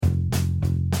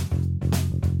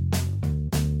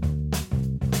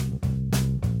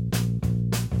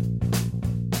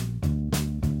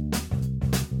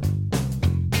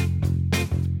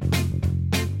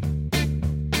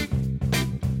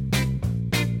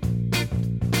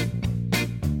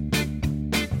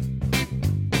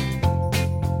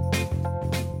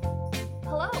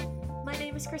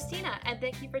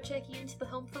thank you for checking into the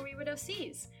Home for Reread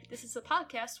OCs. This is a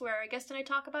podcast where our guest and I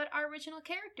talk about our original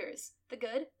characters, the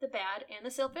good, the bad, and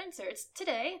the self-inserts.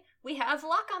 Today, we have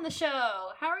Locke on the show.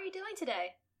 How are you doing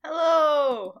today?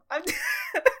 Hello! I'm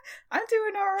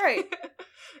doing alright.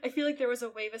 I feel like there was a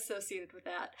wave associated with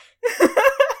that.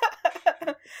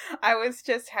 I was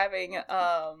just having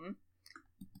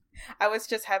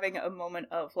a moment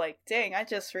of like, dang, I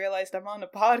just realized I'm on a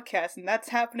podcast and that's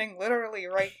happening literally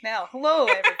right now. Hello,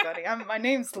 everybody. My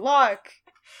name's Locke.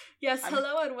 Yes,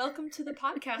 hello and welcome to the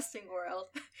podcasting world.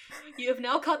 You have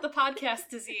now caught the podcast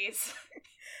disease.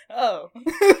 Oh.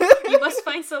 You must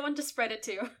find someone to spread it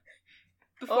to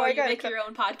before you make your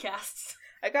own podcasts.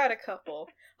 I got a couple.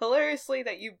 Hilariously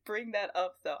that you bring that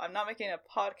up, though. I'm not making a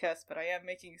podcast, but I am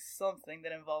making something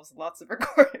that involves lots of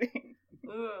recording.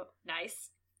 Ooh, nice.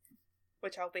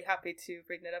 Which I'll be happy to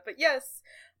bring that up. But yes,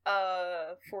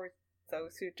 for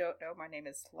those who don't know, my name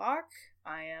is Locke.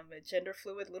 I am a gender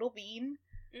fluid little bean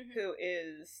who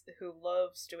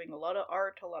loves doing a lot of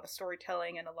art, a lot of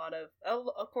storytelling, and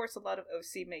of course, a lot of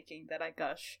OC making that I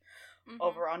gush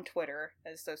over on Twitter.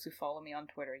 As those who follow me on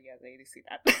Twitter, yeah, they see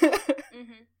that.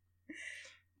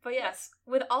 But yes,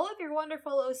 with all of your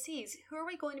wonderful OCs, who are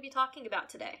we going to be talking about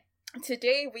today?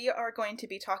 Today we are going to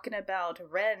be talking about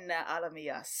Wren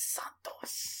Alamia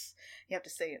Santos. You have to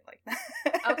say it like that.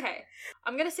 Okay,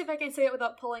 I'm gonna see if I can say it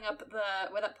without pulling up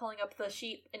the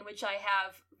sheet in which I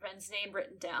have Wren's name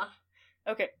written down.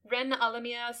 Okay. Wren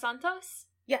Alamia Santos?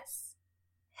 Yes.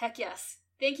 Heck yes.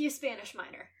 Thank you, Spanish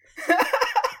minor.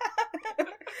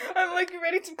 I'm like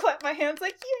ready to clap my hands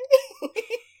like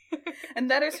yay.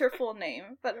 And that is her full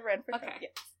name, but Wren for okay.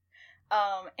 Yes.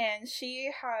 And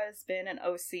she has been an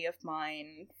OC of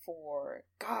mine for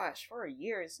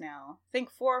years now. I think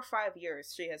 4 or 5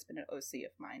 years she has been an OC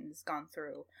of mine. Has gone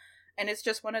through. And it's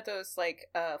just one of those, like,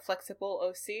 flexible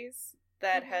OCs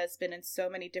that has been in so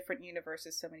many different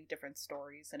universes, so many different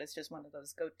stories, and it's just one of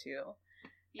those go-to.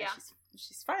 Yeah. And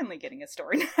she's finally getting a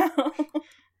story now.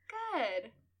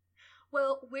 Good.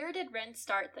 Well, where did Wren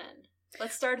start then?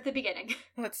 Let's start at the beginning.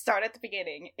 Let's start at the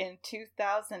beginning. In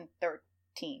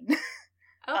 2013.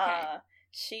 Okay.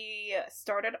 She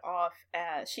started off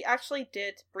as... She actually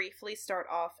did briefly start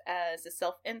off as a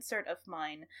self-insert of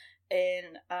mine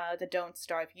in the Don't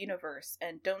Starve universe.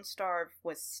 And Don't Starve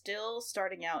was still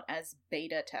starting out as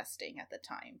beta testing at the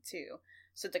time, too.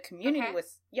 So the community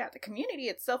the community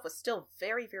itself was still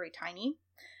very, very tiny.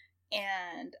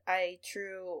 And I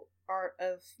drew art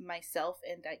of myself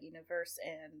in that universe,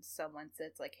 and someone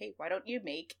said, like, hey, why don't you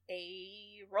make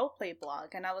a roleplay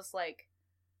blog? And I was like,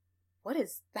 what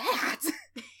is that?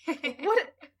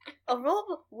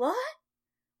 What?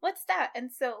 What's that?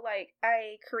 And so, like,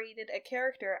 I created a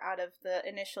character out of the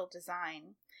initial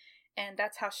design, and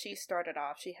that's how she started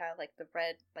off. She had, like, the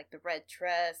red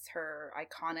dress, her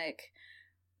iconic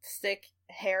thick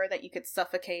hair that you could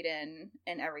suffocate in,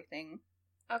 and everything.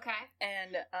 Okay.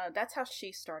 And that's how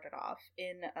she started off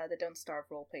in the Don't Starve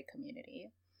roleplay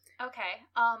community. Okay.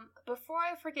 Before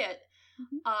I forget,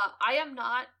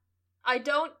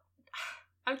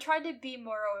 I'm trying to be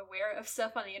more aware of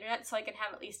stuff on the internet so I can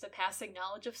have at least a passing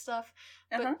knowledge of stuff.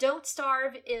 But Don't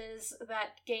Starve is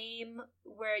that game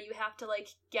where you have to, like,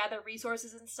 gather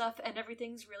resources and stuff, and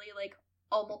everything's really, like,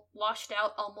 almost washed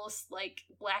out, almost, like,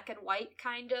 black and white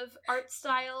kind of art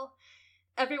style.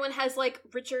 Everyone has, like,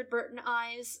 Richard Burton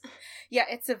eyes. Yeah,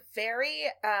 it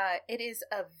is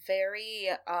a very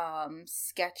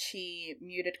sketchy,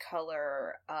 muted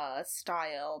color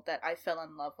style that I fell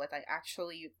in love with. I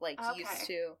actually,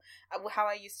 how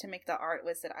I used to make the art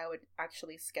was that I would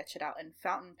actually sketch it out in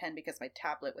fountain pen because my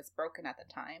tablet was broken at the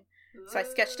time. So I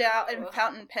sketched it out in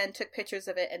fountain pen, took pictures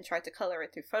of it, and tried to color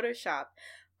it through Photoshop.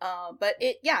 But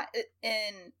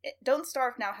Don't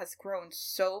Starve now has grown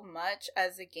so much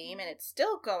as a game, and it's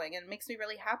still going, and it makes me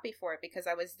really happy for it because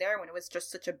I was there when it was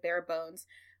just such a bare bones.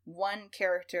 One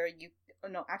character,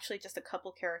 actually just a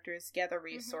couple characters, gather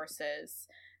resources,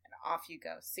 and off you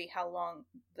go. See how long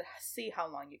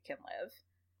you can live.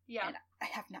 Yeah. And I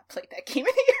have not played that game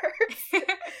in years.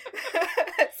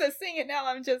 So seeing it now,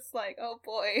 I'm just like, oh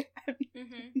boy, I'm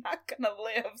not gonna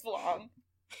live long.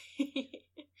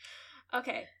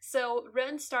 Okay, so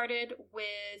Wren started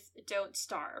with Don't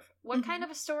Starve. What kind of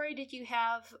a story did you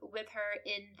have with her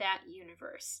in that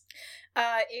universe?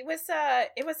 It was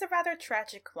a rather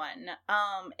tragic one.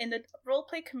 In the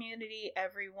roleplay community,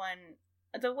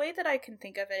 the way that I can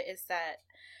think of it is that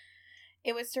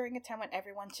it was during a time when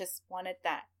everyone just wanted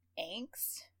that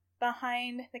angst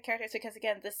behind the characters, because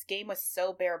again, this game was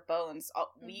so bare bones.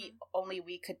 We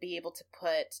could be able to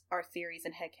put our theories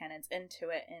and headcanons into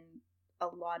it, and a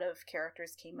lot of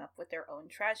characters came up with their own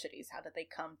tragedies. How did they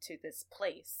come to this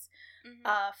place?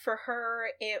 For her,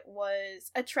 it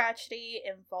was a tragedy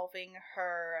involving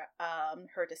her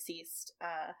her deceased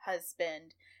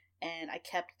husband, and I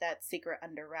kept that secret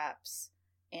under wraps.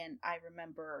 And I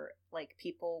remember, like,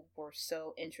 people were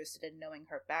so interested in knowing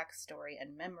her backstory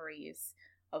and memories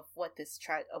of what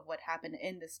of what happened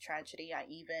in this tragedy. I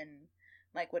even,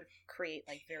 like, would create,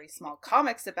 like, very small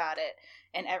comics about it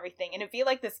and everything. And it'd be,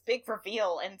 like, this big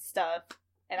reveal and stuff.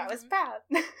 And I was bad.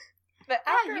 But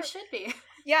after, you should be.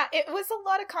 Yeah, it was a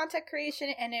lot of content creation,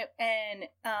 and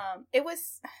it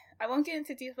was, I won't get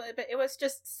into detail, but it was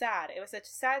just sad. It was a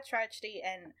sad tragedy,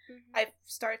 and I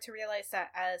started to realize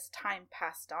that as time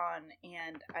passed on,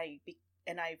 and I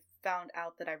found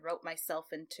out that I wrote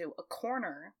myself into a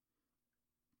corner.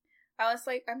 I was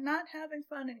like, I'm not having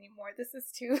fun anymore. This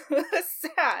is too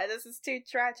sad. This is too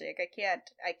tragic. I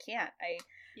can't. I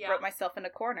wrote myself in a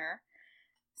corner.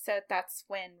 So that's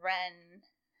when Wren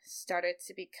started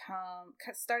to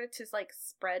like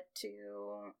spread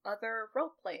to other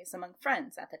role plays among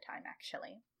friends at the time,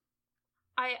 actually.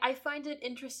 I find it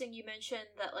interesting you mentioned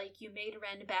that, like, you made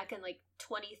Wren back in, like,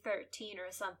 2013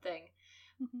 or something,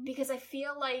 because I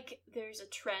feel like there's a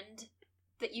trend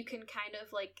that you can kind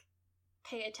of, like,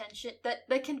 pay attention,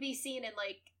 that can be seen in,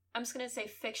 like, I'm just gonna say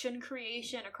fiction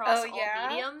creation across all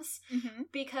mediums,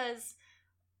 because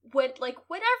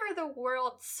whenever the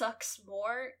world sucks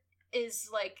more is,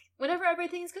 like, whenever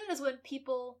everything's good is when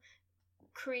people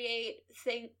create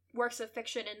works of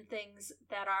fiction and things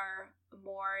that are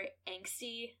more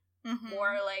angsty,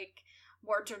 more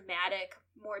dramatic,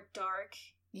 more dark.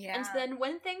 Yeah. And then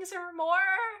when things are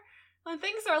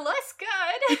less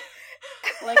good,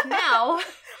 like now,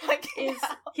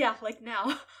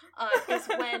 is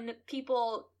when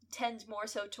people tend more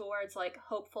so towards, like,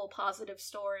 hopeful, positive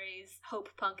stories, hope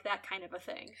punk, that kind of a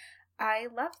thing. I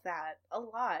love that a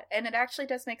lot, and it actually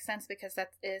does make sense because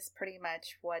that is pretty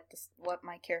much what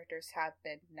my characters have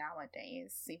been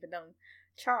nowadays. Even though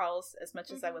Charles, as much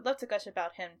as I would love to gush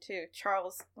about him too,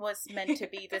 Charles was meant to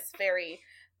be this very,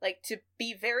 like, to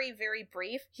be very, very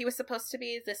brief. He was supposed to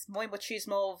be this muy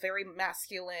machismo, very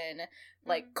masculine,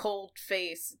 like,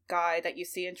 cold-faced guy that you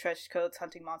see in trench coats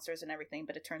hunting monsters and everything,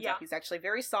 but it turns out he's actually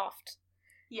very soft.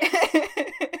 Yeah.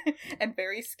 And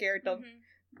very scared of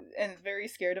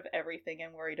everything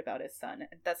and worried about his son.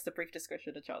 And that's the brief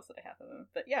description of Charles that I have of him.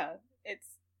 But yeah,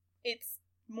 it's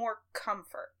more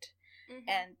comfort.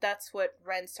 And that's what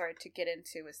Wren started to get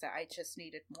into, is that I just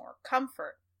needed more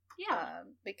comfort. Yeah.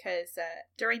 Because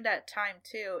during that time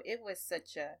too, it was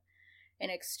such an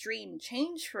extreme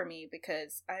change for me,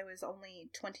 because I was only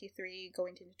 23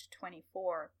 going into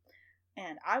 24,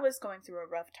 and I was going through a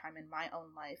rough time in my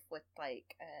own life with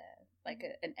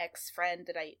an ex-friend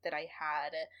that I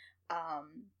had,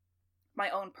 my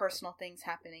own personal things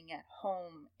happening at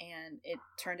home, and it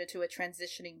turned into a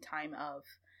transitioning time of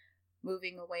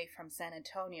moving away from San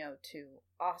Antonio to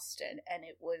Austin, and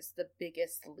it was the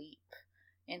biggest leap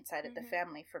inside of the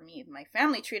family for me. My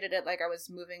family treated it like I was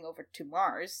moving over to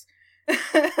Mars.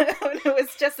 It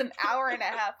was just an hour and a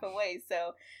half away,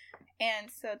 so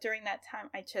during that time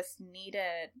I just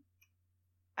needed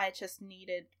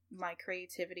my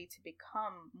creativity to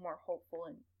become more hopeful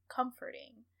and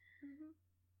comforting.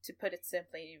 To put it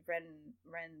simply,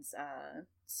 Wren's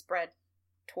spread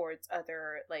towards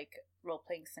other, like,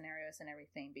 role-playing scenarios and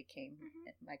everything became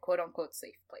my quote-unquote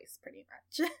safe place, pretty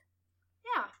much.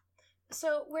 Yeah.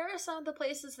 So, where are some of the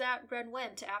places that Wren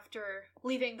went after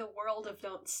leaving the world of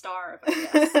Don't Starve,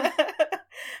 I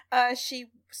guess?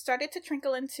 She started to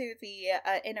trickle into the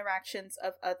interactions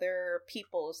of other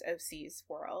people's OC's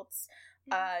worlds.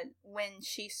 When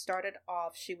she started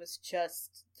off, she was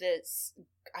just this,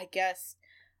 I guess,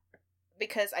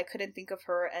 because I couldn't think of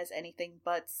her as anything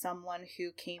but someone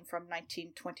who came from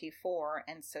 1924,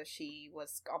 and so she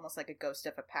was almost like a ghost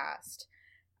of a past.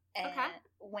 And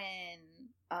when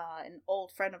an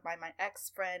old friend of mine, my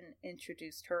ex-friend,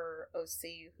 introduced her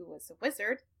OC, who was a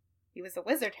wizard. He was a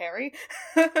wizard, Harry.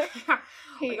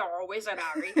 You are a wizard,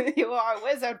 Harry. You are a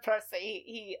wizard,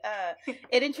 Percy.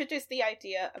 It introduced the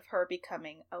idea of her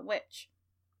becoming a witch.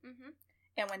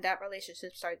 And when that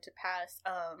relationship started to pass,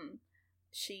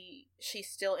 she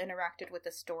still interacted with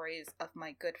the stories of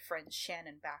my good friend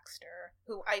Shannon Baxter,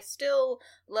 who I still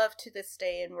love to this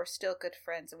day, and we're still good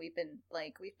friends, and we've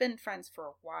been friends for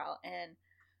a while, and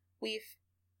we've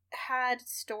had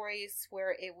stories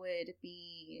where it would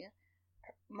be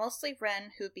mostly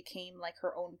Wren, who became like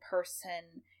her own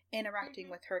person, interacting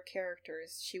with her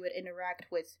characters. She would interact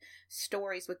with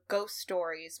ghost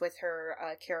stories with her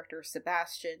character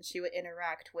Sebastian. She would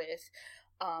interact with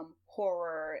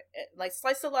horror, like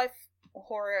slice of life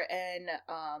horror and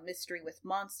mystery with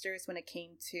monsters when it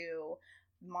came to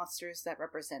monsters that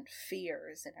represent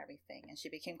fears and everything, and she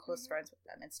became close friends with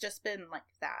them. It's just been like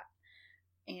that.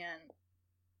 And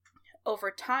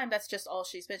over time, that's just all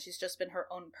she's been. She's just been her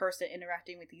own person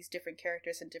interacting with these different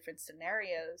characters in different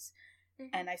scenarios.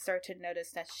 And I started to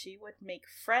notice that she would make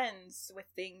friends with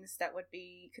things that would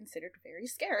be considered very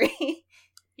scary.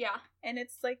 Yeah. And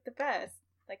it's like the best.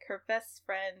 Like, her best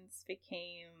friends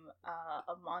became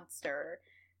a monster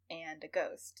and a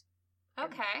ghost.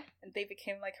 Okay. And they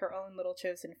became like her own little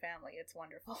chosen family. It's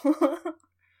wonderful.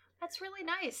 That's really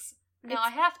nice. Now I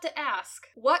have to ask,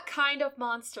 what kind of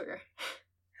monster?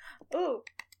 Oh.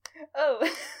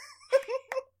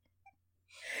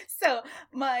 So,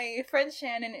 my friend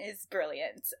Shannon is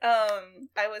brilliant.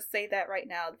 I would say that right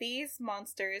now. These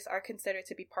monsters are considered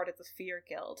to be part of the Fear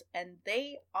Guild, and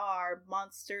they are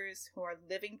monsters who are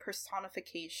living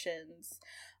personifications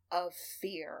of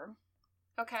fear.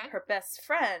 Okay. Her best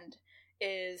friend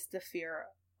is the fear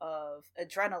of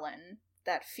adrenaline.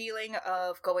 That feeling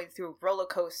of going through roller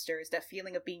coasters, that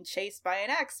feeling of being chased by an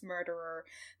ex-murderer,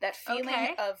 that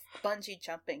feeling of bungee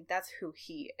jumping. That's who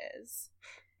he is.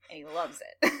 And he loves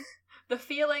it. The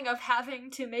feeling of having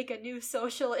to make a new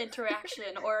social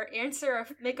interaction or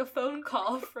make a phone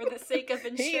call for the sake of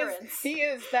insurance. He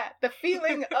is that. The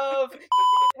feeling of,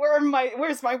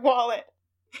 where's my wallet?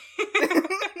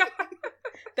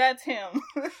 That's him.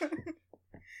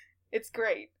 It's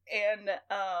great. And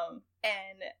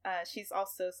she's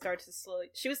also started to slowly...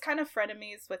 She was kind of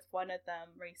frenemies with one of them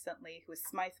recently, who is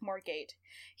Smythe Morgate.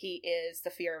 He is the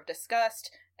fear of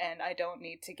disgust, and I don't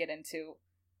need to get into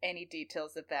any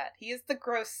details of that. He is the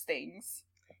gross things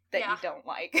that you don't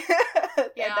like.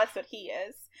 And that's what he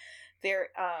is.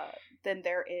 Then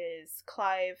there is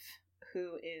Clive,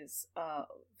 who is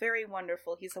very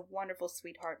wonderful. He's a wonderful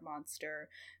sweetheart monster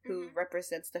who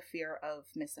represents the fear of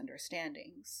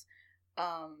misunderstandings.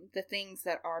 The things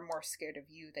that are more scared of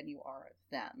you than you are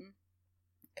of them.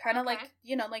 Kind of like,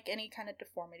 like any kind of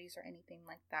deformities or anything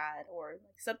like that, or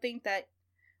like something that,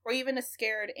 or even a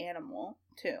scared animal,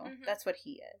 too. That's what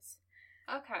he is.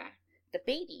 Okay. The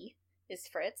baby is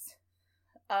Fritz.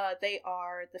 They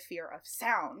are the fear of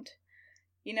sound.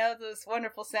 You know, those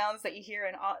wonderful sounds that you hear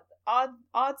in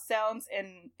odd sounds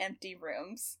in empty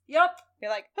rooms. Yep.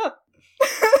 You're like, huh.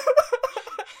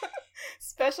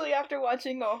 Especially after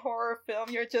watching a horror film,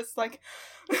 you're just like...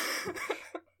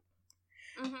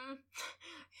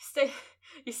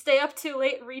 You stay up too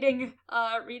late reading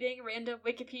random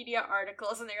Wikipedia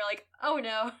articles, and you're like, oh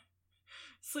no,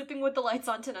 sleeping with the lights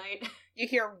on tonight. You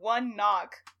hear one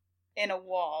knock in a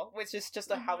wall, which is just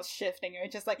a house shifting, and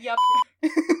you're just like, yep.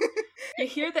 You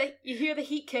hear the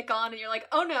heat kick on, and you're like,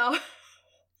 oh no.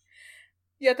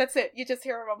 Yeah, that's it. You just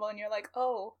hear a rumble, and you're like,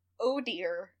 oh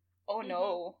dear. Oh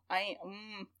no, I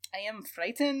am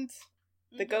frightened.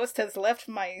 The ghost has left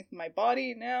my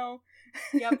body now.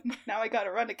 Yep. Now I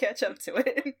gotta run to catch up to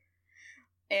it.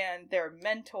 And their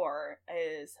mentor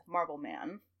is Marble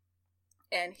Man.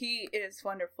 And he is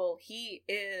wonderful. He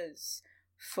is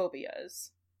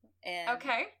phobias. And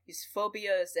his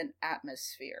phobias and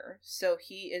atmosphere. So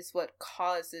he is what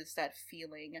causes that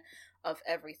feeling of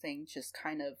everything just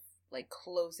kind of like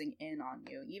closing in on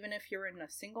you. Even if you're in a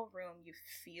single room, you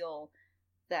feel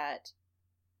that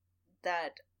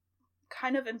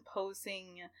kind of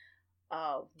imposing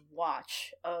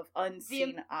watch of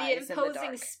unseen eyes in the dark. The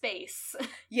imposing space.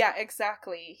 Yeah,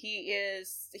 exactly. He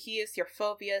is your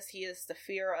phobias. He is the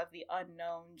fear of the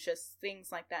unknown, just things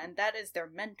like that. And that is their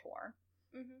mentor.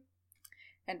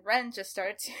 And Wren just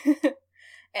started to...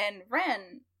 And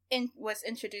Wren was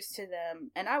introduced to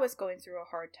them, and I was going through a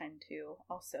hard time too,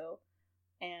 also.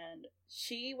 And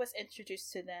she was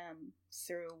introduced to them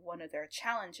through one of their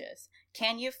challenges.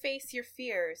 Can you face your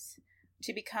fears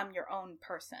to become your own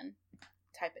person?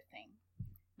 Type of thing.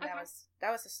 Okay.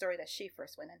 That was the story that she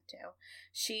first went into.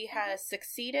 She has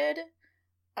succeeded,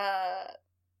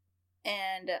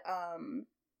 and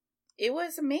it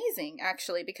was amazing,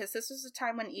 actually, because this was a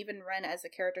time when even Wren as a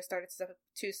character started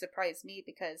to surprise me,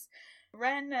 because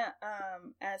Wren,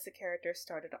 as a character,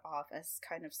 started off as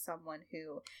kind of someone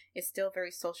who is still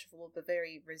very sociable, but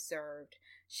very reserved.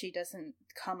 She doesn't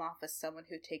come off as someone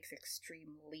who takes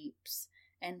extreme leaps,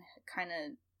 and kind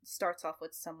of starts off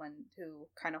with someone who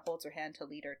kind of holds her hand to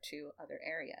lead her to other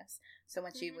areas. So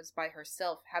when she was by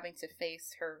herself, having to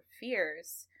face her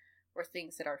fears or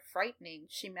things that are frightening,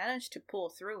 she managed to pull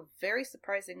through, very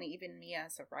surprisingly, even me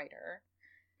as a writer.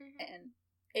 And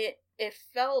it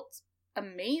felt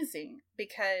amazing,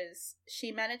 because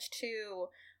she managed to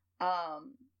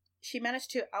outsmart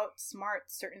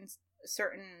certain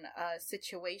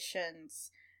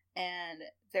situations And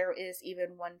there is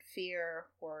even one fear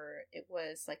where it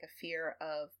was like a fear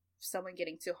of someone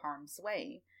getting to harm's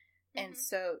way. And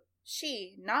so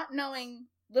she, not knowing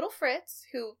little Fritz,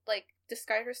 who like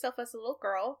disguised herself as a little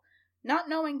girl, not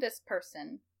knowing this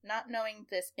person, not knowing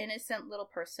this innocent little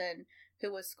person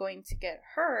who was going to get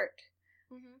hurt,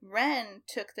 Wren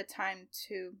took the time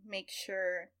to make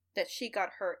sure that she got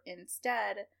hurt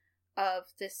instead of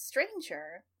this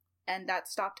stranger. And that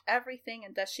stopped everything,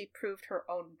 and thus she proved her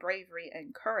own bravery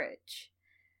and courage.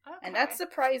 Okay. And that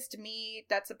surprised me,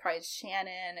 that surprised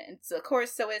Shannon, and so, of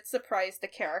course, so it surprised the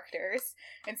characters.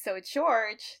 And so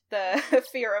George, the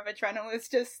fear of adrenaline, was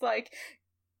just like,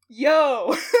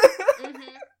 yo!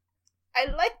 I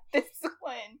like this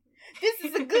one! This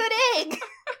is a good egg!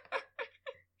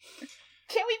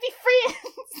 Can we be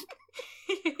friends?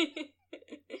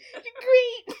 You're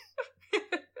great!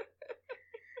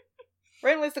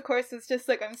 Wren was, of course, was just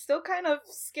like, I'm still kind of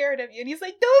scared of you. And he's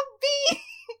like, don't be!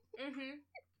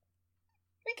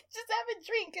 We can just have a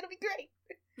drink. It'll be great.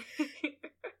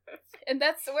 And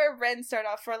that's where Wren started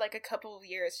off for, like, a couple of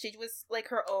years. She was, like,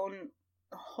 her own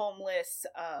homeless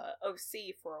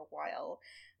OC for a while.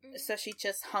 So she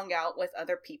just hung out with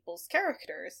other people's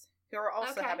characters who are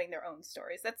also having their own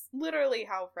stories. That's literally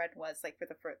how Wren was, like,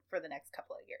 for the next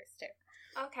couple of years, too.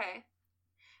 Okay.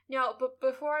 Now, but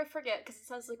before I forget, because it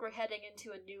sounds like we're heading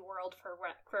into a new world for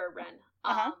Wren.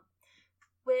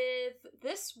 With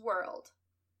this world,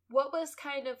 what was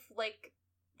kind of, like,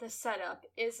 the setup?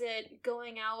 Is it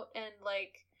going out and,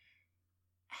 like,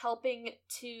 helping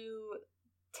to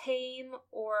tame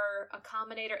or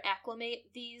accommodate or acclimate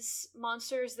these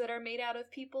monsters that are made out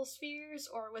of people's fears?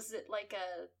 Or was it like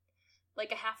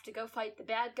a have to go fight the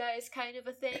bad guys kind of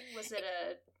a thing? Was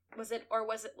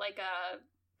it like a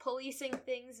policing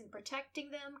things and protecting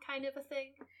them kind of a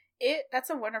thing? That's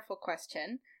a wonderful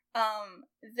question.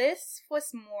 This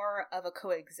was more of a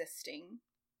coexisting.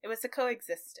 It was a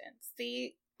coexistence.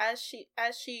 As she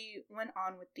went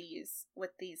on with these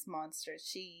monsters,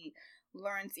 she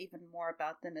learns even more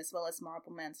about them, as well as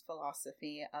Marbleman's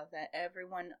philosophy of that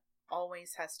everyone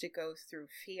always has to go through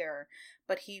fear,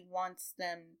 but he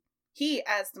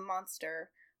as the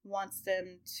monster wants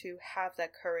them to have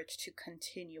that courage to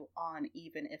continue on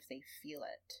even if they feel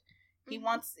it.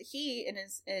 He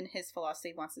in his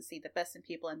philosophy wants to see the best in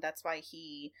people, and that's why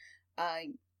he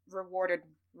rewarded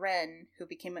Wren,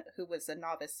 who was a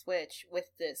novice witch,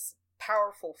 with this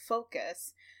powerful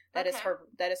focus that is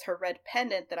her red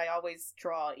pendant that I always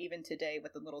draw even today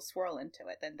with a little swirl into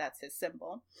it, and that's his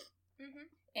symbol.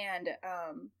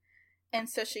 And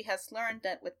so she has learned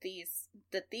that with these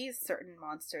certain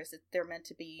monsters, they're meant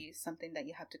to be something that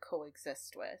you have to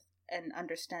coexist with and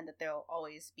understand that they'll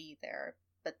always be there,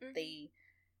 but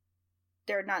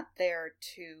they're not there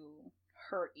to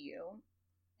hurt you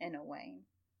in a way.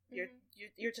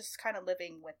 You're just kind of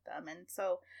living with them. And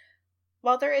so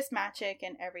while there is magic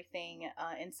and everything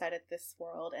inside of this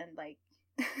world and like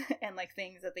and like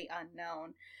things of the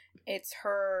unknown, it's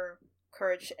her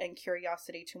courage and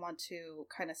curiosity to want to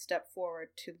kind of step forward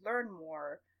to learn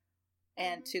more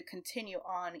and to continue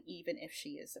on even if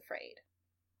she is afraid.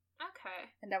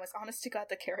 Okay. And that was, honest to God,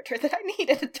 the character that I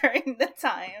needed during the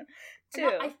time, too.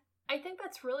 No, I think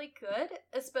that's really good,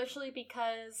 especially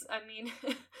because, I mean,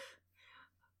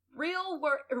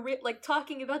 like,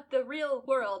 talking about the real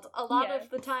world, a lot of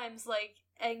the times,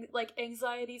 like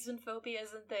anxieties and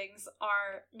phobias and things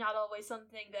are not always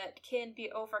something that can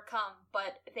be overcome,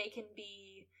 but they can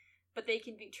be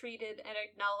treated and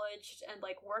acknowledged and,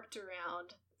 like, worked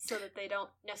around so that they don't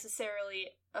necessarily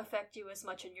affect you as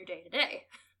much in your day-to-day.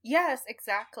 Yes,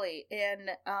 exactly. And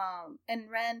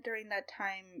Wren during that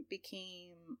time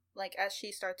became, like, as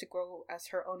she started to grow as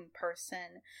her own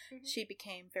person, she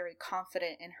became very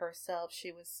confident in herself.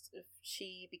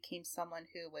 She became someone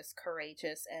who was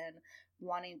courageous and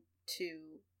wanting to,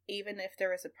 even if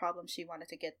there was a problem, she wanted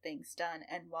to get things done.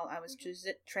 And while I was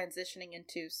transitioning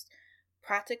into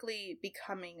practically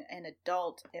becoming an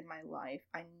adult in my life,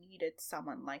 I needed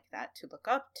someone like that to look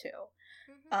up to.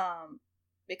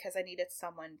 Because I needed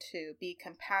someone to be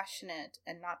compassionate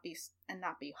and not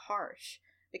be harsh,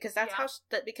 because that's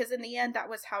because in the end that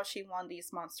was how she won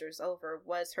these monsters over,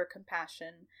 was her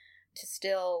compassion to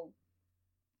still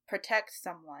protect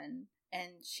someone,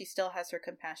 and she still has her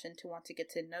compassion to want to get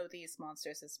to know these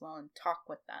monsters as well and talk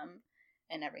with them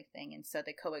and everything, and so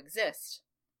they coexist.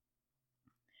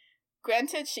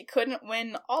 Granted, she couldn't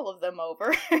win all of them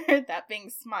over, that being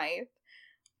Smythe,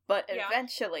 but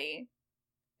eventually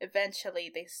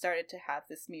they started to have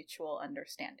this mutual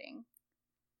understanding.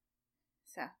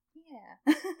 So,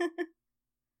 yeah.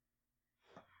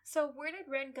 So where did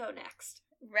Ren go next?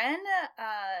 Ren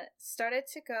started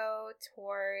to go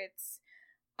towards,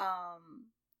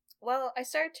 well, I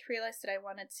started to realize that I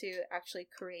wanted to actually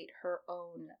create her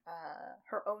own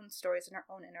stories and her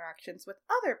own interactions with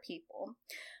other people.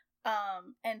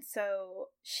 And so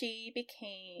she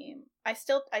became, I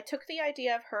took the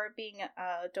idea of her being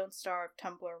a Don't Starve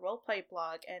Tumblr roleplay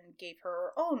blog and gave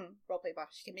her own roleplay blog.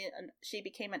 She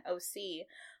became an OC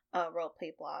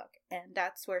roleplay blog, and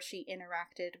that's where she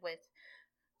interacted with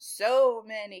so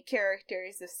many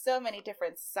characters of so many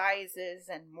different sizes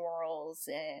and morals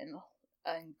and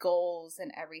goals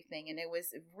and everything, and it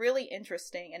was really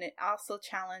interesting, and it also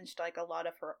challenged like a lot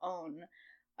of her own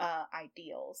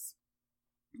ideals.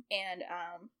 And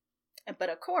but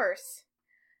of course,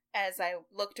 as I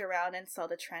looked around and saw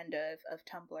the trend of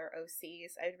Tumblr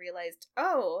OCs, I realized,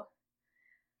 oh,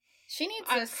 she needs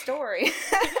a story.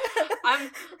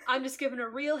 I'm just giving a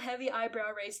real heavy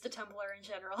eyebrow raise to Tumblr in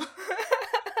general.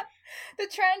 The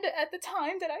trend at the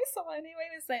time that I saw anyway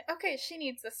was like, okay, she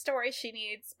needs a story, she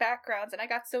needs backgrounds, and I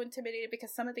got so intimidated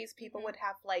because some of these people would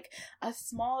have like a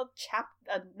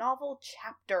novel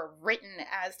chapter written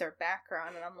as their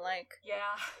background, and I'm like,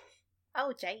 yeah,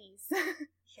 oh jeez.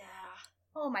 Yeah.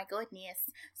 Oh my goodness.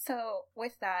 So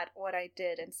with that, what I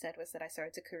did instead was that I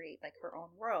started to create like her own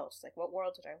world. Like, what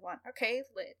world did I want? Okay,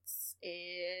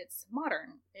 it's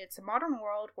modern. It's a modern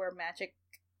world where magic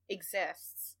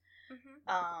exists.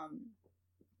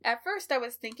 At first I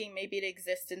was thinking maybe it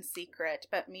exists in secret,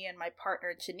 but me and my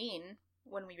partner Janine,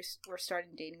 when we were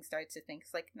starting dating, started to think,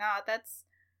 like, nah,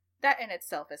 that in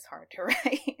itself is hard to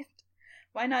write.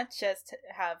 Why not just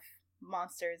have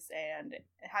monsters and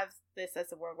have this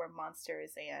as a world where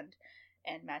monsters and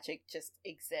magic just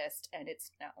exist and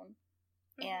it's known?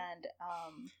 And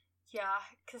yeah,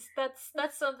 because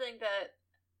that's something that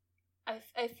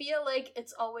I feel like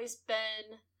it's always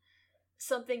been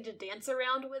something to dance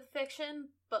around with fiction,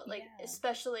 but like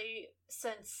especially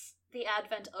since the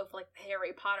advent of like the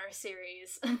Harry Potter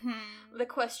series, the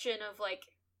question of like,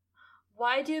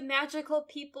 why do magical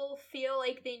people feel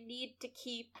like they need to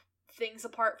keep things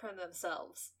apart from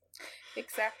themselves?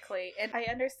 Exactly. And I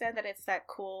understand that it's that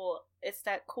cool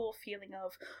feeling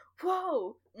of,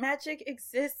 whoa, magic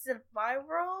exists in my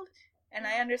world, and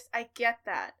I get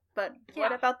that, but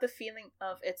what about the feeling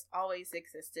of it's always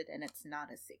existed and it's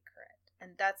not a secret?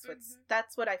 And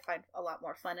that's what I find a lot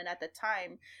more fun. And at the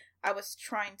time, I was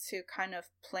trying to kind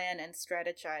of plan and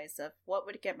strategize of what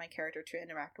would get my character to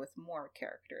interact with more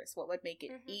characters, what would make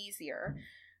it easier.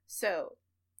 So,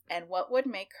 and what would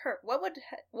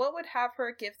have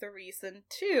her give the reason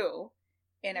to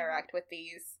interact with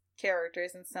these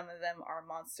characters, and some of them are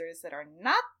monsters that are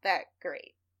not that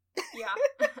great.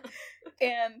 Yeah.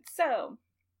 And so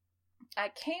I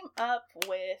came up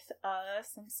with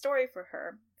some story for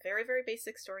her. Very, very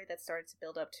basic story that started to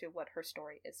build up to what her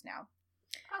story is now.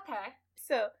 Okay.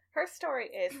 So her story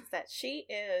is that she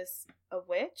is a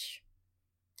witch,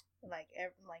 like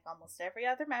almost every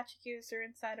other magic user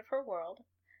inside of her world,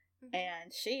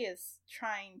 and she is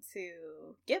trying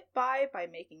to get by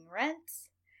making rent.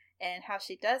 And how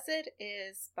she does it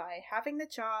is by having the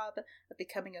job of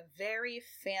becoming a very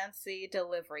fancy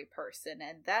delivery person,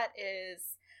 and that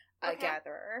is a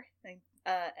gatherer,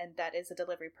 and that is a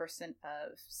delivery person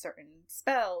of certain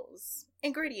spells,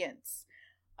 ingredients,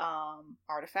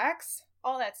 artifacts,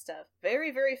 all that stuff.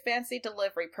 Very, very fancy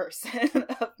delivery person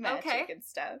of magic and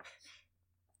stuff.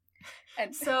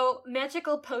 And so,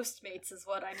 magical Postmates is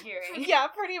what I'm hearing. Yeah,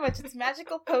 pretty much. It's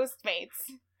magical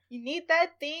Postmates. You need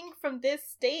that thing from this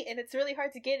state and it's really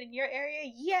hard to get in your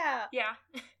area? Yeah. Yeah.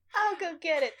 I'll go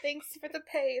get it. Thanks for the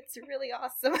pay. It's really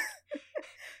awesome.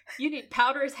 You need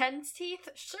Powder's hen's teeth?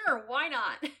 Sure, why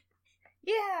not?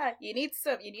 Yeah, you need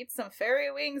some fairy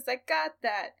wings. I got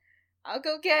that. I'll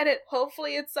go get it.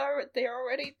 Hopefully they're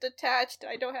already detached.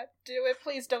 I don't have to do it.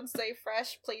 Please don't say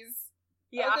fresh, please.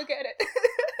 Yeah. I'll go get it.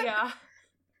 Yeah.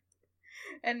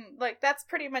 And like that's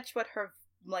pretty much what her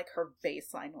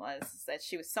baseline was, is that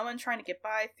she was someone trying to get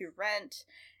by through rent,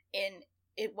 and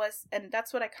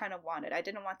that's what I kind of wanted. I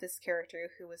didn't want this character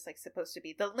who was like supposed to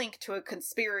be the link to a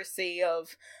conspiracy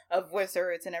of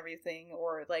wizards and everything,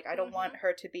 or like I don't want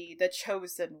her to be the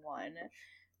chosen one.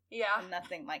 Yeah.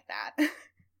 Nothing like that.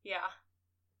 Yeah.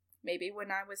 Maybe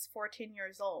when I was 14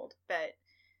 years old, but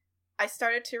I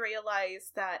started to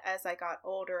realize that as I got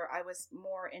older, I was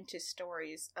more into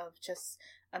stories of just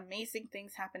amazing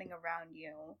things happening around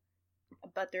you,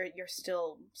 but you're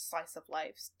still slice of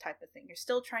life type of thing. You're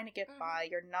still trying to get by.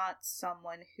 You're not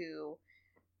someone who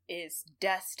is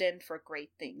destined for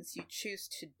great things. You choose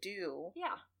to do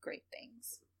great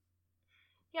things.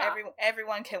 Yeah.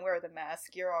 Everyone can wear the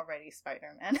mask. You're already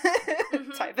Spider-Man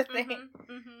type of thing.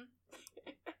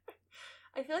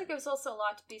 I feel like there's also a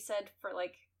lot to be said for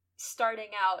like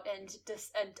starting out and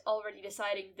already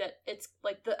deciding that it's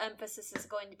like the emphasis is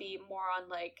going to be more on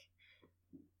like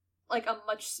a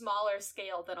much smaller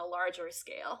scale than a larger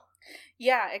scale.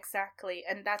 Yeah, exactly.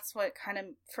 And that's what kind of,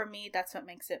 for me, that's what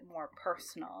makes it more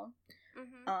personal.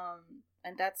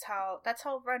 And that's how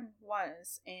Wren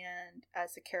was. And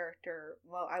as a character,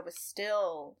 well, I was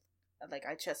still, like,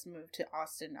 I just moved to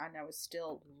Austin and I was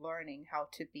still learning how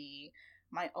to be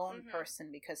my own person,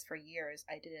 because for years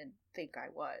I didn't think I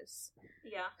was.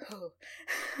 Yeah.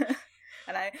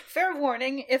 And fair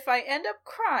warning, if I end up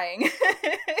crying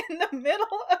in the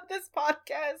middle of this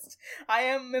podcast, I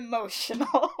am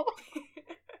emotional.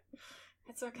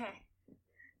 It's okay.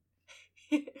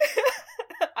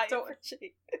 I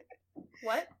appreciate it.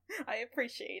 What? I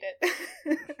appreciate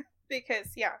it.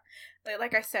 Because, yeah,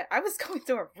 like I said, I was going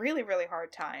through a really, really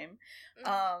hard time.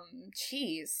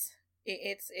 Jeez.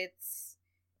 It's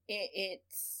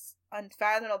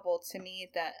unfathomable to me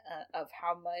that of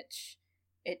how much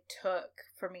it took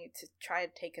for me to try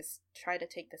to take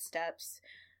the steps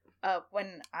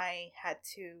when I had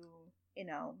to,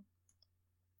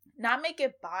 not make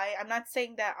it by. I'm not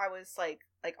saying that I was like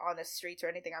on the streets or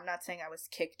anything. I'm not saying I was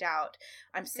kicked out.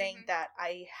 I'm saying that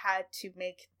I had to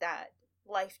make that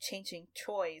life-changing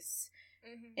choice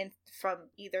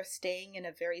from either staying in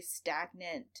a very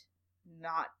stagnant,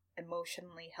 not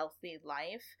emotionally healthy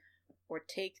life, or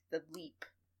take the leap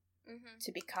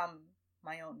to become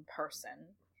my own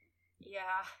person.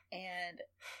 Yeah. And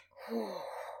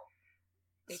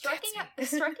striking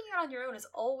out on your own is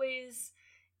always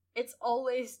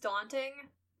daunting,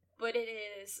 but it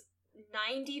is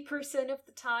 90% of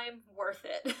the time worth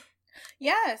it.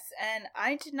 Yes, and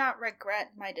I did not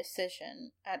regret my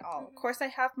decision at all. Of course I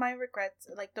have my regrets.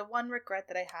 Like, the one regret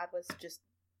that I had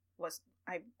was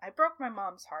I broke my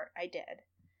mom's heart. I did.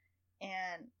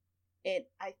 And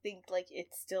I think, like,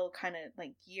 it's still kind of,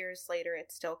 like, years later,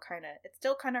 it still kind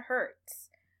of hurts.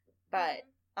 But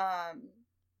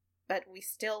we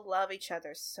still love each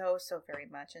other so, so very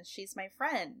much, and she's my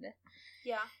friend.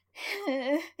 Yeah.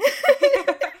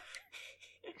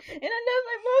 And I love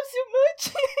my mom so much.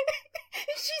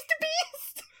 She's the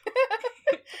beast.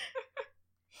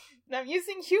 And I'm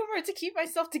using humor to keep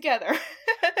myself together.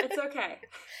 It's okay.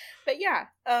 But yeah,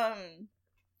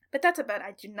 but that's about it.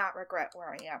 I do not regret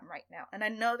where I am right now. And I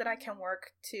know that I can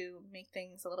work to make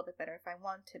things a little bit better if I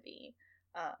want to be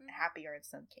happier in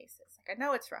some cases. Like, I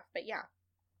know it's rough, but yeah.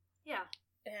 Yeah.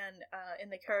 And in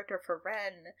the character for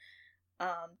Wren,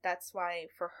 that's why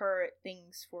for her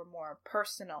things were more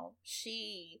personal.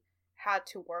 She had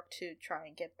to work to try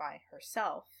and get by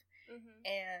herself.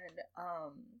 And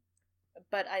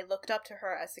but I looked up to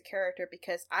her as a character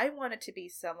because I wanted to be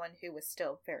someone who was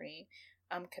still very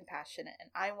compassionate, and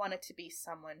I wanted to be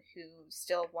someone who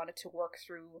still wanted to work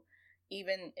through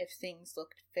even if things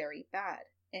looked very bad.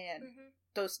 And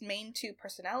those main two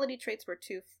personality traits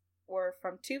were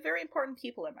from two very important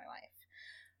people in my life.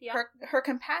 Yeah. Her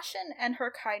compassion and her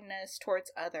kindness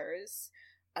towards others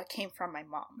came from my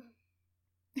mom.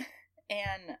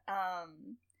 And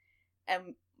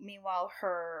meanwhile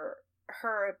her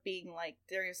being like,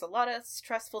 there's a lot of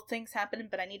stressful things happening,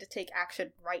 but I need to take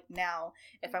action right now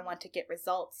if I want to get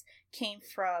results, came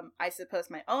from, I suppose,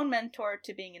 my own mentor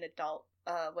to being an adult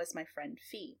was my friend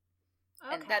Fee.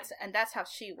 Okay. And that's how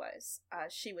she was.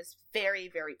 She was very,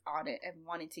 very on it and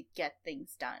wanting to get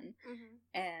things done.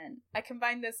 And I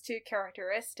combined those two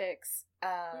characteristics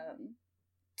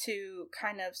to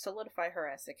kind of solidify her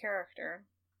as a character.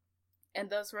 And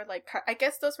those were like, I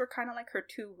guess those were kind of like her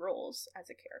two roles as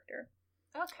a character.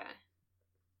 Okay.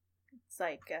 It's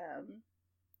like,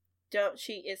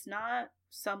 she is not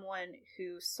someone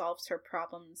who solves her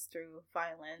problems through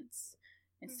violence.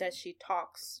 Instead, she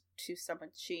talks to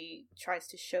someone, she tries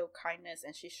to show kindness,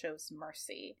 and she shows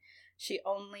mercy. She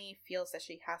only feels that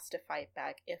she has to fight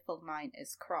back if a line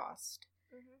is crossed.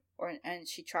 And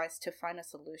she tries to find a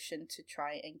solution to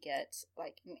try and get,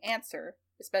 like, an answer,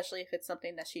 especially if it's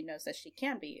something that she knows that she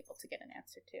can be able to get an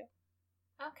answer to.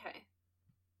 Okay.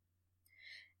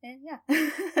 And yeah,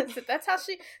 so that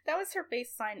was her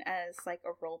baseline as, like,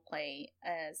 a roleplay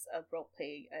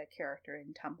character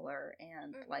in Tumblr,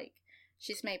 and, like,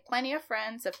 she's made plenty of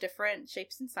friends of different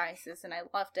shapes and sizes, and I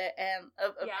loved it. And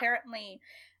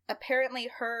apparently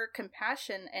her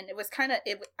compassion, and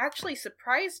it actually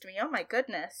surprised me, oh my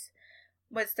goodness,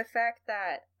 was the fact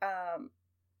that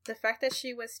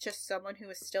she was just someone who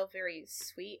was still very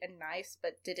sweet and nice,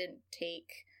 but didn't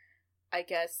take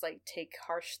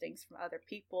harsh things from other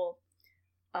people.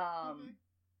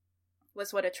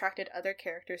 was what attracted other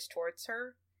characters towards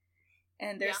her.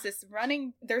 And there's this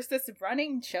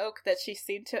running joke that she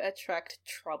seemed to attract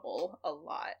trouble a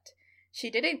lot. She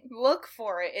didn't look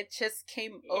for it, it just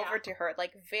came over to her.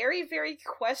 Like, very, very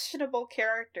questionable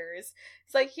characters.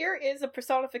 It's like, here is a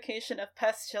personification of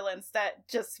pestilence that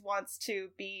just wants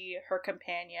to be her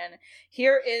companion.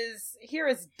 Here is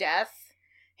death.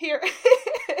 Here's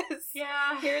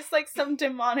like some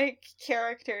demonic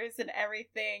characters and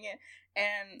everything.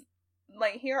 And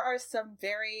like, here are some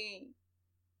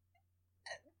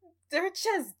they're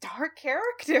just dark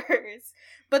characters,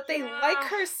 but they like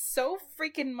her so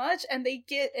freaking much, and they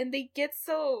get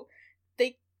so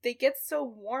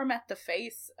warm at the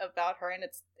face about her, and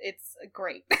it's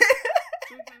great.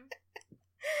 Mm-hmm.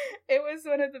 It was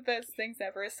one of the best things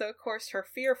ever. So of course her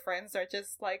fear friends are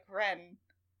just like, Wren,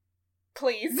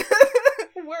 please,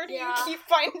 where do you keep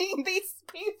finding these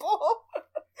people?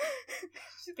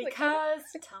 Because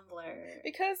Tumblr.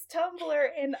 Because Tumblr,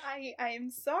 and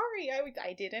I'm sorry, I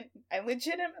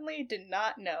legitimately did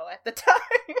not know at the time.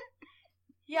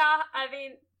 Yeah, I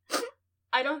mean,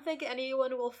 I don't think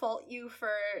anyone will fault you for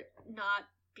not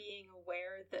being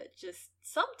aware that just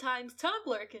sometimes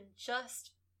Tumblr can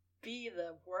just be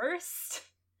the worst.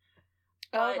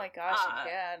 Oh my gosh, it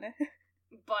can.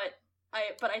 But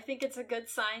I think it's a good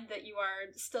sign that you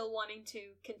are still wanting to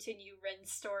continue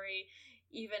Wren's story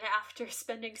even after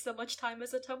spending so much time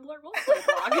as a Tumblr roleplay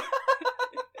blog.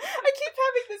 I keep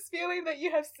having this feeling that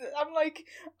you have. I'm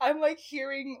like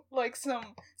hearing like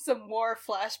some war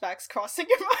flashbacks crossing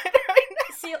your mind right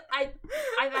now. See,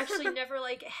 I've actually never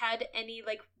like had any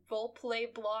like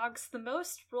roleplay blogs. The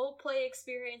most roleplay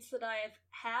experience that I've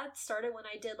had started when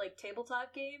I did like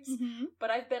tabletop games. Mm-hmm.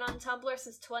 But I've been on Tumblr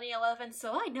since 2011,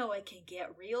 so I know it can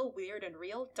get real weird and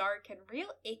real dark and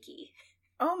real icky.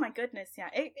 Oh my goodness, yeah.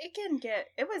 It can get,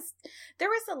 there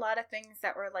was a lot of things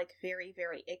that were like very,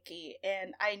 very icky,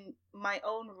 and my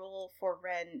own rule for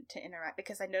Wren to interact,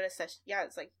 because I noticed that,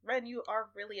 it's like, Wren, you are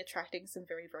really attracting some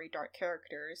very, very dark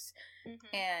characters, mm-hmm.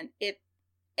 and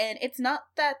it's not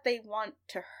that they want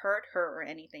to hurt her or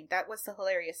anything. That was the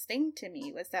hilarious thing to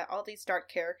me, was that all these dark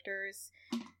characters,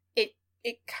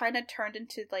 it kind of turned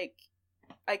into like,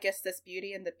 I guess this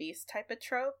Beauty and the Beast type of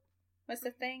trope was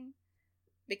the thing.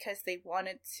 Because they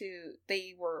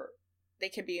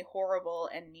could be horrible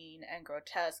and mean and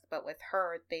grotesque, but with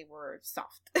her, they were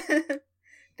soft.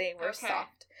 They were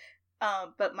soft.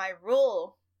 But my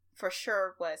rule, for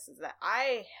sure, was that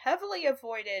I heavily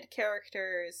avoided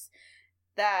characters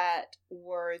that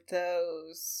were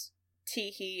those,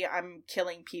 teehee, I'm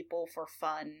killing people for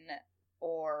fun,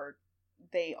 or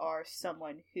they are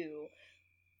someone who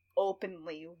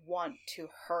openly want to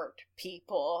hurt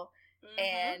people. Mm-hmm.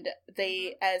 And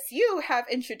they, as you have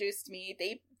introduced me,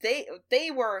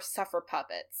 they were suffer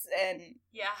puppets, and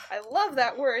I love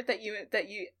that word that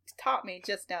you taught me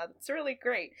just now. That's really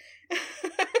great.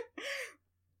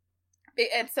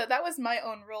 And so that was my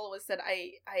own rule, was that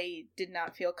I did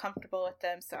not feel comfortable with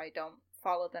them, so I don't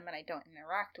follow them and I don't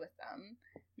interact with them,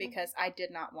 because mm-hmm. I did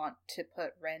not want to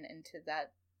put Wren into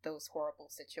those horrible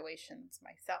situations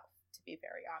myself, to be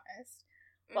very honest.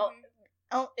 Mm-hmm.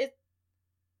 Well,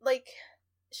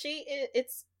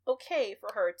 it's okay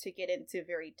for her to get into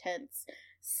very tense,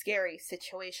 scary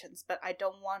situations, but I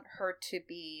don't want her to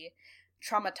be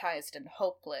traumatized and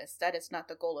hopeless. That is not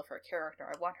the goal of her character.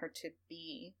 I want her to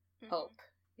be mm-hmm. hope,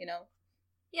 you know?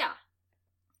 Yeah.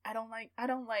 I don't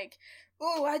like,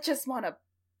 ooh, I just want to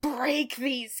break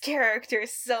these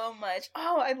characters so much.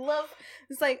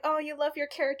 It's like, oh, you love your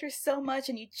characters so much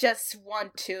and you just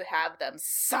want to have them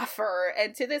suffer.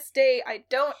 And to this day, I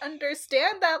don't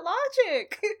understand that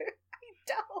logic.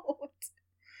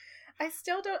 I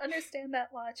still don't understand that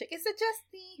logic. Is it just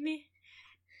me?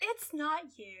 It's not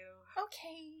you.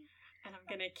 Okay. And I'm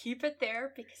gonna keep it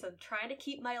there because I'm trying to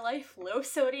keep my life low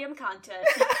sodium content.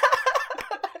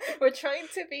 We're trying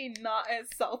to be not as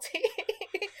salty.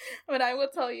 But I will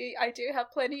tell you, I do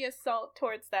have plenty of salt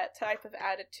towards that type of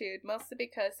attitude, mostly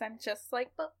because I'm just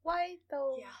like, but why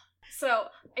though? Yeah. So,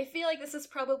 I feel like this is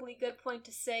probably a good point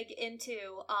to seg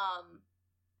into,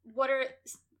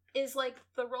 is like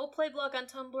the roleplay blog on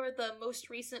Tumblr the most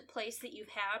recent place that you've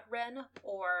had, Wren,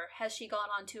 or has she gone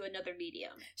on to another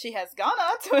medium? She has gone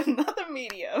on to another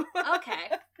medium.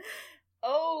 Okay.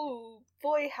 Oh,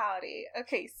 boy howdy.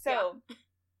 Okay, so... Yeah.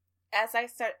 As I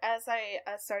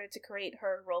started to create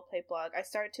her roleplay blog, I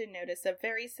started to notice a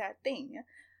very sad thing.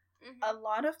 Mm-hmm. A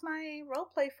lot of my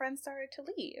roleplay friends started to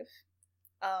leave.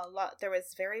 There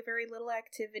was very, very little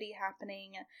activity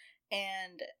happening,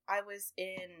 and I was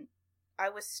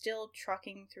still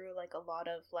trucking through like a lot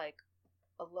of like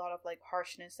a lot of like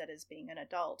harshness that is being an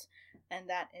adult, and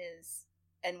that is.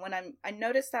 And I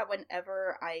notice that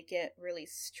whenever I get really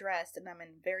stressed and I'm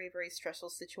in very, very stressful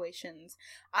situations,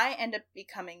 I end up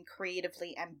becoming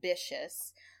creatively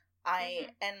ambitious.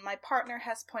 And my partner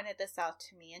has pointed this out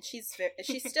to me, and she's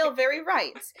still very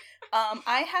right.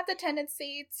 I have the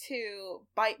tendency to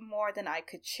bite more than I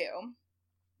could chew.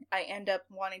 I end up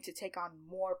wanting to take on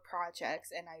more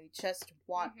projects, and I just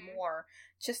want more,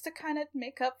 just to kind of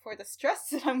make up for the stress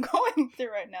that I'm going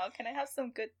through right now. Can I have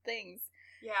some good things?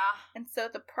 Yeah. And so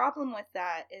the problem with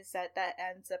that is that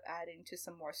ends up adding to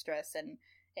some more stress, and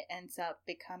it ends up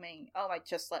becoming, I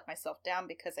just let myself down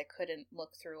because I couldn't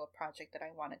look through a project that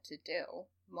I wanted to do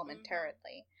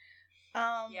momentarily.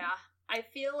 Yeah. I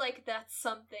feel like that's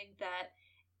something that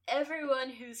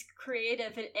everyone who's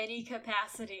creative in any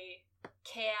capacity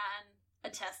can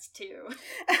attest to.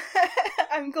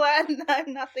 I'm glad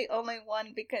I'm not the only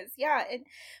one, because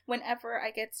whenever I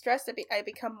get stressed, I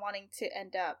become wanting to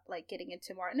end up like getting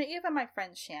into more. And even my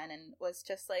friend Shannon was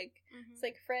just like, it's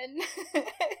like, friend,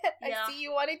 I see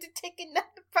you wanting to take another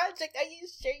project. Are you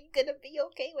sure you're gonna be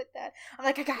okay with that? I'm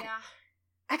like, I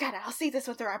got it. I'll see this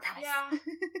one through, I promise.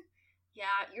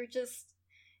 Yeah, you're just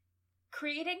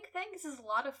creating things is a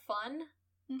lot of fun,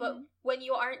 but when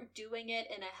you aren't doing it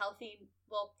in a healthy,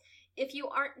 if you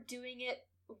aren't doing it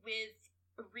with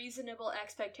reasonable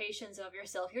expectations of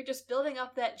yourself, you're just building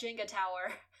up that Jenga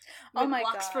tower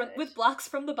with blocks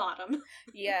from the bottom.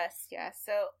 Yes.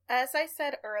 So, as I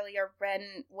said earlier,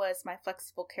 Wren was my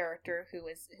flexible character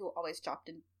who always jumped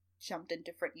in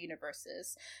different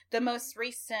universes. The most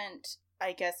recent,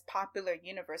 I guess, popular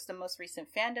universe, the most recent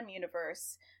fandom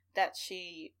universe that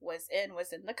she was in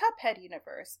the Cuphead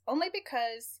universe, only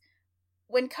because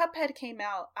when Cuphead came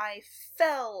out, I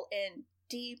fell in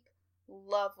deep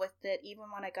love with it, even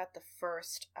when I got the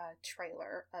first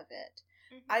trailer of it.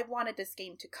 I wanted this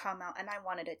game to come out, and I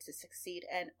wanted it to succeed,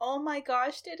 and oh my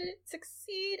gosh, did it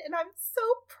succeed, and I'm so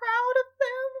proud of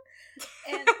them.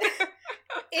 And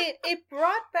it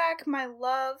brought back my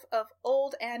love of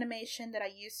old animation that I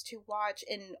used to watch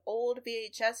in old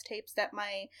VHS tapes that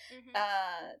my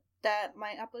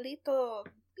abuelito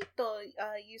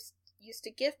used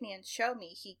to give me and show me.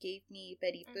 He gave me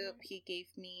Betty Boop. He gave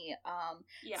me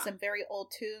some very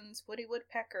old tunes, Woody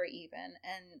Woodpecker even,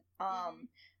 and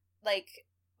like,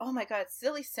 oh my god,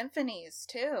 silly symphonies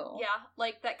too. Yeah,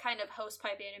 like that kind of host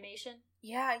pipe animation.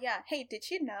 Yeah. Hey, did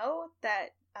you know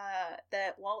that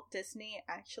that Walt Disney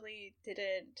actually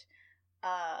didn't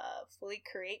fully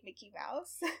create Mickey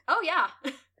Mouse? Oh yeah.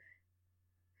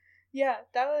 Yeah,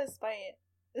 that was by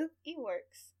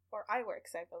eWorks. Or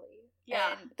iWorks, I believe.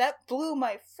 Yeah. And that blew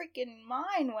my freaking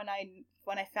mind when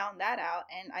I found that out.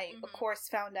 And I, of course,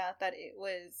 found out that it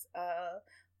was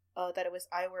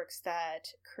iWorks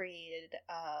that created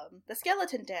the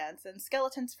Skeleton Dance and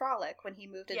Skeleton's Frolic when he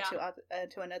moved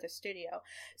into another studio.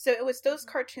 So it was those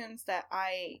cartoons that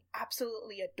I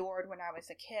absolutely adored when I was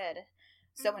a kid.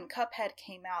 So when Cuphead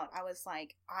came out, I was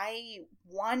like, I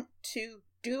want to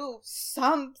do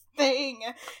something,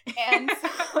 and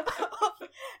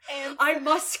I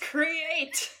must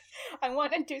create. I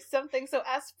want to do something. So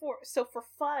for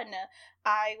fun,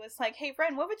 I was like, hey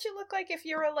Wren, what would you look like if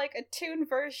you were like a toon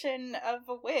version of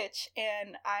a witch?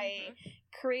 And I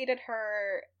created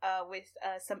her with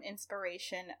some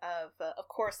inspiration of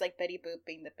course, like Betty Boop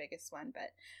being the biggest one,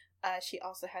 but she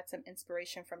also had some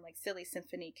inspiration from like silly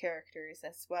symphony characters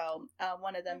as well.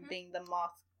 One of them being the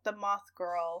moth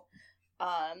girl.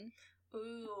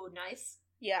 Ooh, nice.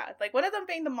 Yeah, like one of them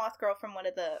being the moth girl from one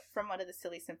of the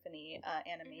silly symphony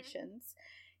animations,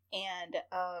 and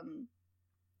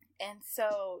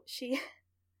so she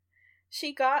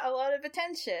got a lot of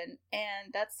attention,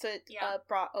 and that's what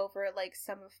brought over like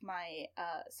some of my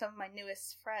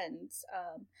newest friends.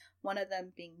 One of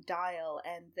them being Dial,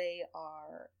 and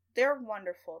they're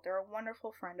wonderful. They're a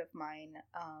wonderful friend of mine.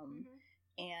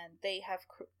 And they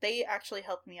actually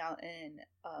helped me out in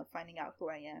finding out who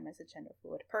I am as a gender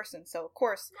fluid person. So of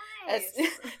course, nice.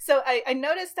 I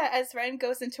noticed that as Wren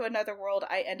goes into another world,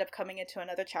 I end up coming into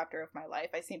another chapter of my life.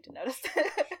 I seem to notice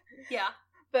that. Yeah.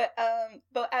 But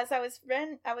as I was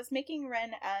making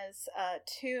Wren as a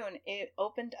toon, it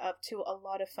opened up to a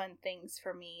lot of fun things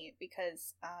for me,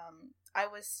 because I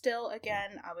was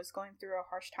going through a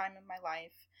harsh time in my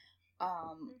life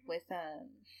with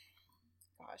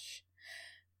gosh.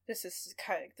 This is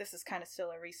kind of still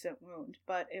a recent wound,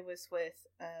 but it was with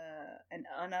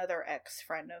another ex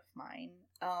friend of mine,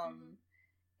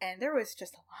 And there was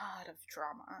just a lot of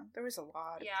drama. There was a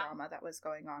lot of drama that was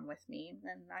going on with me.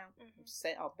 And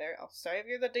I'll save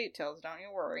you the details, don't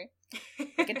you worry.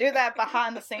 You can do that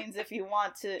behind the scenes if you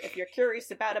want to, if you're curious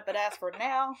about it. But as for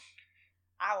now,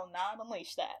 I will not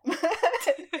unleash that.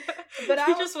 But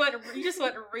you just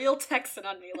went real Texan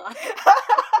on me, Locke.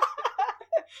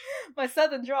 My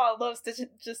southern drawl loves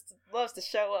to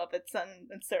show up at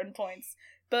certain points.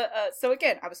 But, so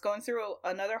again, I was going through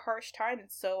another harsh time,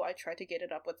 and so I tried to get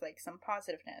it up with, like, some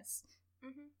positiveness.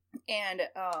 Mm-hmm. And,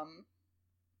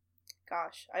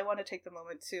 gosh, I want to take the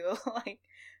moment to, like,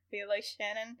 be like,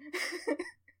 Shannon,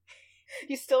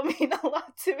 you still mean a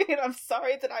lot to me, and I'm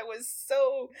sorry that I was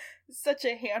such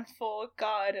a handful.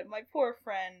 God, my poor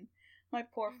friend,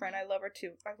 I love her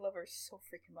too. I love her so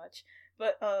freaking much.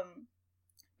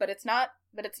 But it's not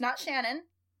Shannon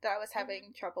that I was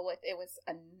having trouble with. It was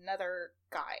another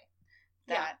guy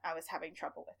that I was having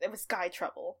trouble with. It was guy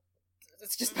trouble.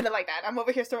 Let's just put it like that. I'm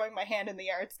over here throwing my hand in the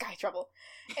air. It's guy trouble.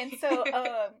 And so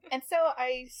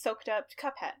I soaked up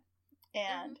Cuphead.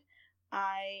 And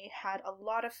I had a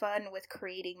lot of fun with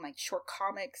creating, like, short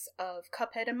comics of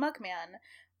Cuphead and Mugman,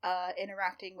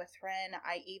 interacting with Wren.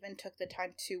 I even took the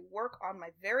time to work on my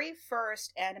very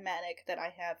first animatic that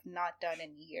I have not done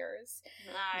in years.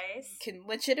 Nice. You can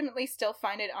legitimately still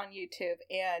find it on YouTube,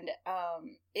 and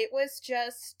it was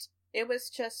just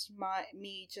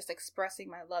me just expressing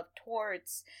my love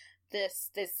towards this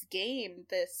game,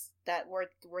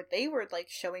 where they were, like,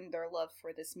 showing their love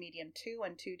for this medium too,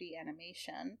 and 2D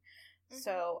animation.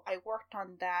 So I worked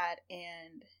on that,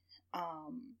 and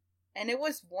it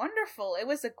was wonderful. It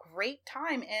was a great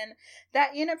time. And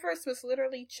that universe was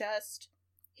literally just,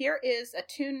 here's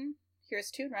Toon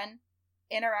Wren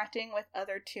interacting with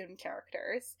other Toon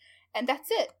characters. And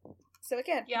that's it. So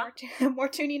again, more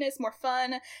tooniness, more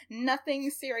fun, nothing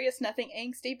serious, nothing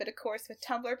angsty. But of course, with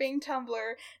Tumblr being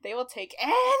Tumblr, they will take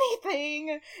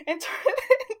anything and turn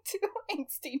it into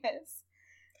angstiness.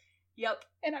 Yep.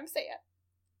 And I'm sad.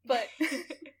 But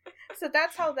so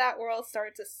that's how that world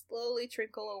started to slowly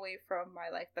trickle away from my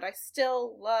life. But I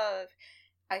still love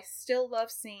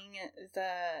seeing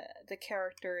the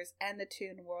characters and the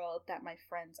Toon world that my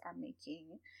friends are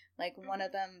making. Like, one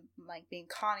of them, like, being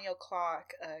Connie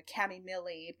O'Clock, Cammy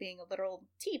Millie being a little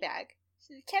teabag.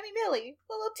 Cammy Millie,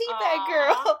 a little teabag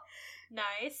girl.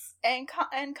 Nice. And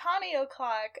Connie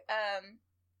O'Clock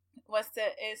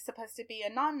is supposed to be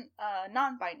a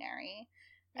non-binary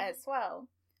as well.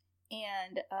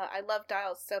 And I love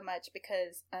Dials so much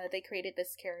because they created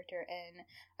this character, and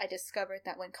I discovered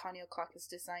that when Connie O'Clock is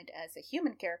designed as a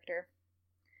human character,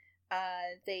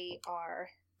 they are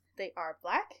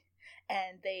black,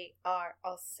 and they are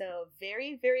also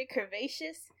very, very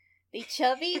curvaceous. They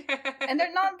chubby, and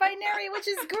they're non-binary, which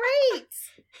is great.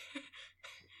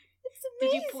 It's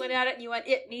amazing. Did you point at it and you went,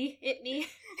 it me?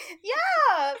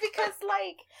 Yeah, because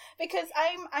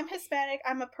I'm Hispanic,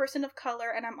 I'm a person of color,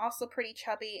 and I'm also pretty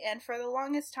chubby, and for the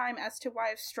longest time, as to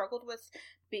why I've struggled with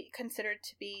considered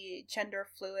to be gender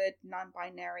fluid,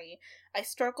 non-binary, I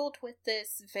struggled with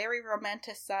this very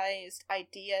romanticized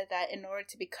idea that in order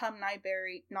to become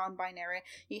non-binary,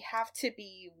 you have to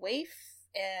be waif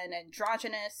and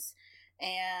androgynous,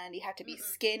 and you have to be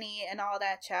skinny and all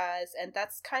that jazz, and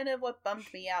that's kind of what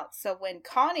bummed me out. So when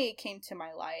Connie came to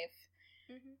my life,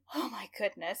 oh my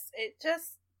goodness, it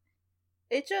just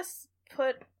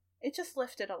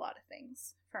lifted a lot of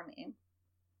things for me,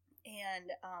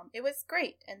 and it was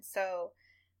great. And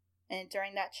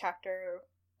during that chapter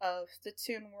of the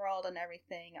Toon world and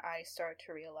everything, I started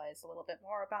to realize a little bit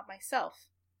more about myself.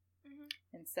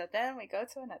 And so then we go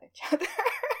to another chapter.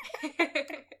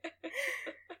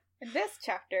 In this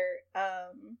chapter,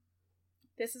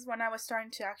 this is when I was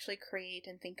starting to actually create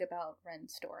and think about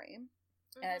Wren's story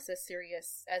as a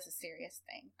serious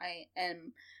thing. I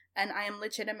am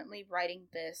legitimately writing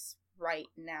this right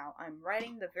now. I'm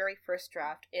writing the very first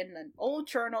draft in an old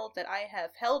journal that I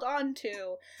have held on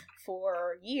to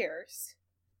for years.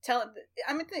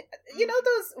 You know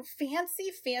those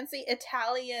fancy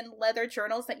Italian leather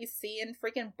journals that you see in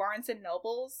freaking Barnes and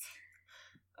Nobles?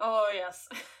 Oh, yes.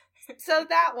 So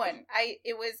that one,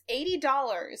 it was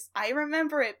 $80. I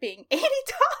remember it being $80.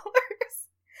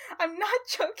 I'm not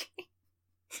joking.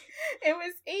 It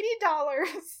was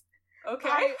 $80.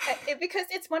 Okay. Because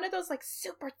it's one of those, like,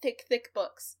 super thick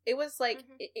books. It was like,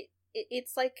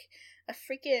 it's like a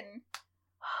freaking,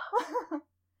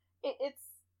 it's,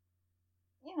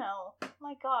 you know,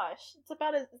 my gosh, it's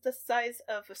about the size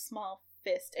of a small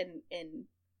fist in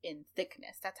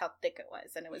thickness. That's how thick it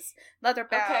was. And it was leather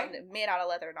bound, made out of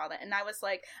leather and all that. And I was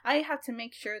like, I have to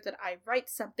make sure that I write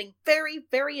something very,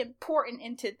 very important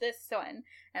into this one.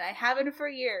 And I haven't for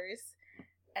years.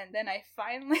 And then I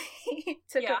finally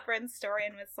took up Wren's story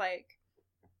and was like,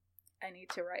 I need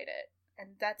to write it.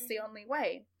 And that's the only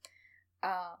way.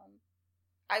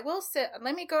 I will say,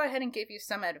 let me go ahead and give you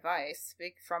some advice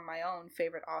from my own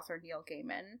favorite author, Neil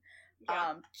Gaiman.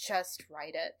 Just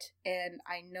write it. And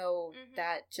I know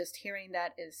that just hearing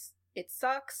that it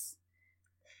sucks.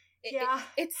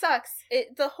 It sucks.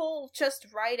 The whole just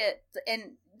write it,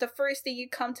 and the first thing you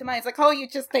come to mind is like, oh, you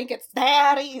just think it's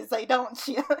that easy, don't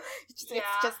you? It's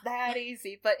just that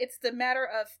easy. But it's the matter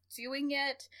of doing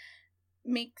it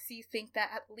makes you think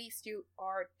that at least you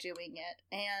are doing it.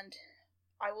 And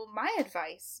my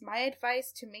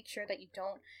advice to make sure that you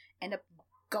don't end up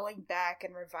going back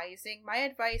and revising, my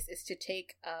advice is to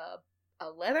take a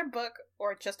leather book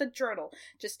or just a journal.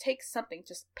 Just take something,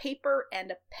 just paper and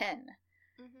a pen,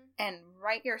 and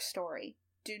write your story.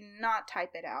 Do not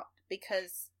type it out,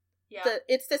 because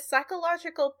it's the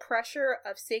psychological pressure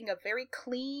of seeing a very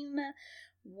clean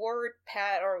word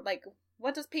pad, or like,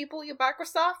 what does people use,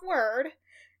 Microsoft Word,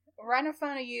 right in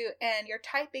front of you, and you're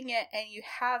typing it, and you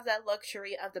have that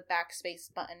luxury of the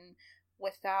backspace button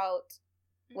without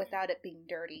it being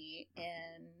dirty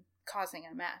and causing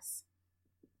a mess.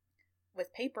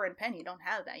 With paper and pen, you don't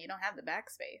have that. You don't have the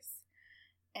backspace.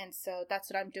 And so that's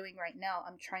what I'm doing right now.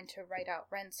 I'm trying to write out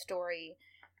Wren's story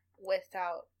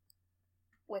without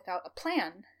a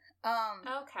plan.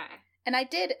 Okay. And I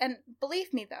did, and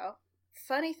believe me though,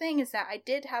 funny thing is that I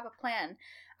did have a plan.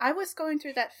 I was going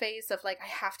through that phase of like, I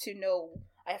have to know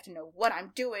what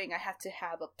I'm doing. I have to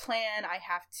have a plan. I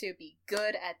have to be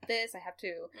good at this. I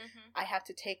have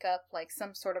to take up like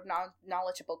some sort of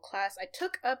knowledgeable class. I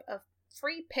took up a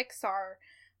free Pixar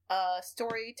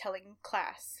storytelling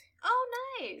class. Oh,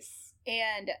 nice.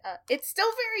 And it's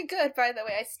still very good, by the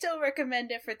way. I still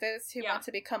recommend it for those who want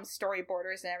to become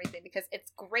storyboarders and everything, because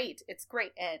it's great. It's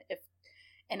great. And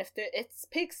if it's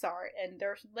Pixar and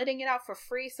they're letting it out for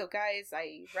free, so guys,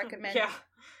 I recommend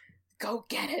go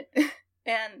get it.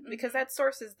 And because that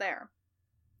source is there.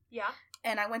 Yeah.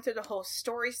 And I went through the whole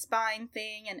story spine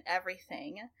thing and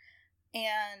everything.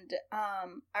 And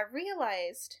I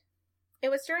realized it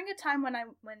was during a time when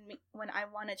I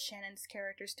wanted Shannon's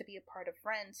characters to be a part of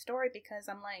Wren's story, because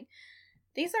I'm like,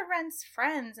 these are Wren's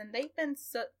friends, and they've been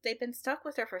stuck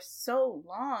with her for so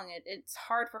long. It's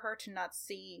hard for her to not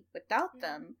see without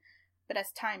them. But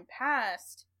as time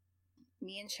passed,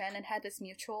 me and Shannon had this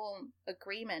mutual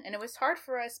agreement, and it was hard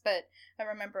for us. But I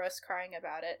remember us crying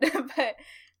about it. But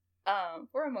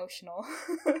we're emotional.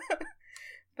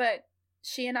 But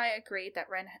she and I agreed that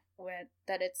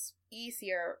that it's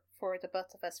easier for the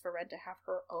both of us for Wren to have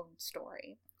her own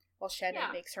story, while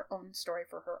Shannon makes her own story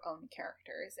for her own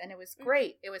characters. And it was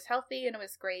great. It was healthy and it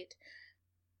was great.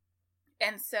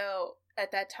 And so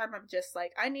at that time, I'm just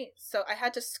like, so I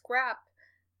had to scrap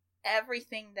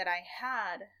everything that I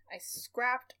had. I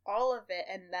scrapped all of it.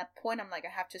 And at that point, I'm like,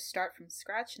 I have to start from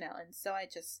scratch now. And so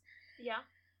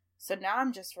so now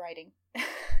I'm just writing.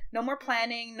 No more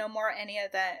planning, no more any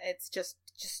of that. It's just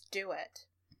do it.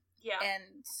 Yeah.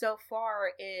 And so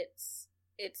far it's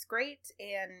great,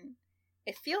 and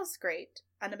it feels great.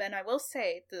 And then I will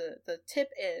say the tip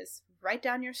is, write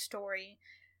down your story.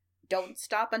 Don't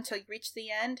stop until you reach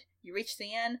the end. You reach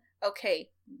the end, okay,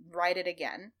 write it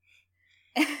again.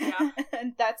 Yeah.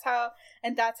 and that's how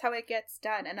it gets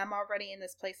done. And I'm already in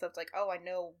this place of like, oh, I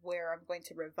know where I'm going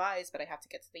to revise, but I have to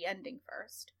get to the ending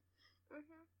first.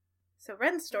 So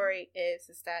Wren's story is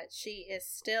that she is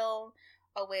still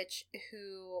a witch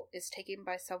who is taken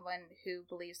by someone who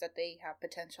believes that they have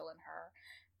potential in her.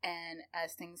 And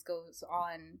as things goes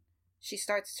on, she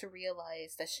starts to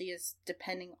realize that she is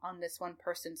depending on this one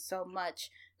person so much,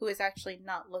 who is actually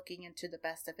not looking into the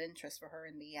best of interest for her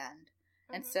in the end.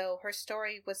 And so her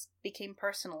story became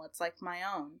personal. It's like my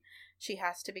own. She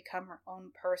has to become her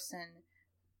own person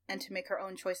and to make her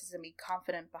own choices and be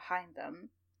confident behind them.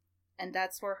 And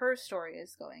that's where her story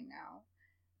is going now.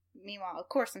 Meanwhile, of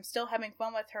course, I'm still having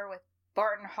fun with her with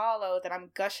Barton Hollow that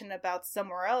I'm gushing about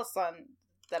somewhere else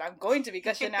that I'm going to be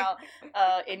gushing out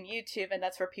in YouTube, and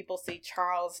that's where people see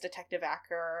Charles, Detective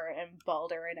Acker, and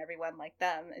Balder, and everyone like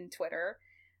them in Twitter.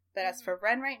 But as for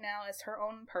Wren right now, as her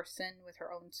own person with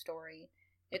her own story,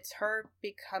 it's her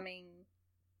becoming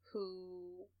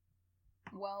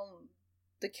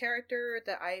the character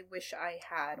that I wish I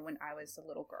had when I was a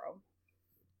little girl.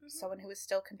 Someone who is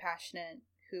still compassionate,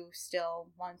 who still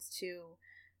wants to,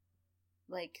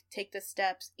 like, take the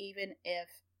steps even if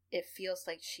it feels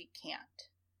like she can't.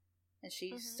 And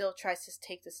she still tries to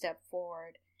take the step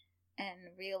forward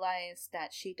and realize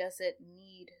that she doesn't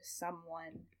need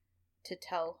someone to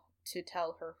tell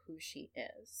her who she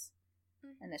is.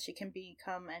 And that she can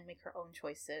become and make her own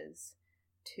choices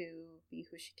to be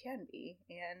who she can be,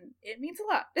 and it means a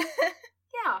lot.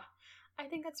 Yeah, I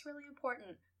think that's really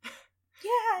important.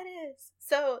 Yeah, it is.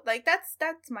 So, like, that's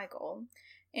my goal.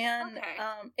 And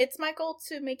it's my goal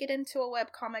to make it into a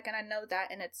webcomic, and I know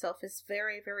that in itself is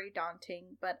very, very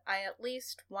daunting, but I at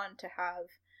least want to have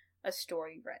a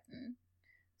story written.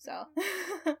 So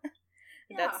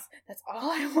yeah. that's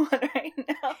all I want right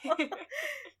now.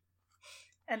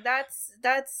 And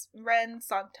that's Wren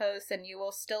Santos, and you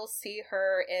will still see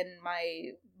her in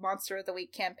my Monster of the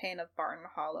Week campaign of Barton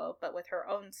Hollow, but with her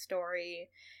own story.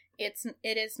 It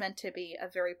is meant to be a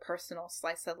very personal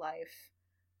slice of life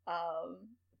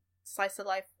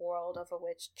world of a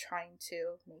witch trying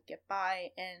to make it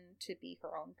by and to be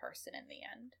her own person in the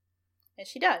end. And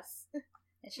she does.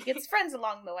 And she gets friends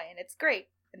along the way, and it's great.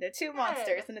 And they're two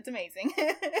monsters, and it's amazing.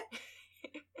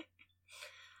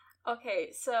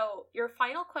 Okay, so your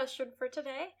final question for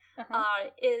today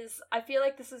is, I feel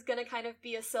like this is going to kind of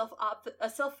be a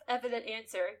self-evident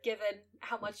answer, given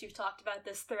how much you've talked about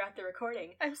this throughout the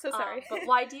recording. I'm so sorry. But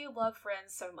why do you love Wren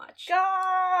so much?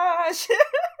 Gosh!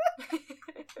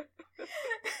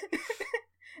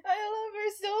 I love her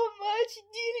so much, you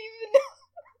didn't even know.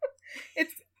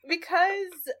 It's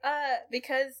because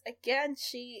again,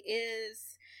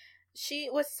 she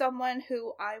was someone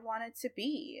who I wanted to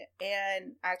be,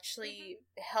 and actually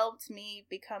helped me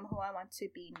become who I want to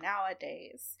be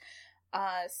nowadays.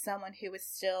 Someone who is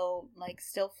still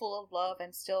full of love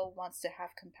and still wants to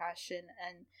have compassion.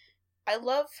 And I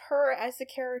love her as a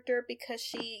character because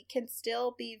she can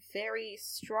still be very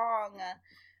strong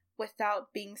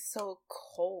without being so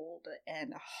cold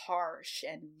and harsh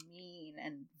and mean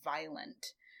and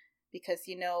violent. Because,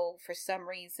 for some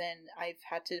reason, I've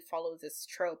had to follow this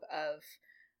trope of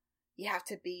you have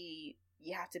to be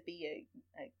a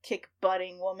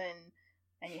kick-butting woman,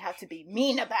 and you have to be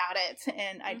mean about it.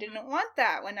 And I didn't want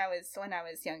that when I was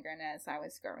younger and as I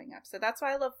was growing up. So that's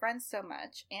why I love Wren so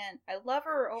much. And I love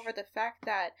her over the fact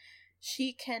that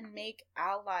she can make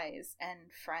allies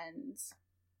and friends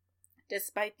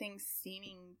despite things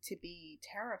seeming to be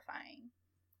terrifying.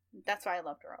 That's why I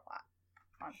loved her a lot.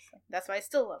 Honestly, that's why I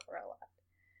still love her a lot.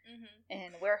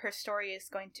 And where her story is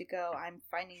going to go, I'm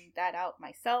finding that out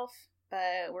myself,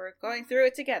 but we're going through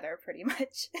it together, pretty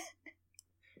much.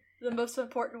 The most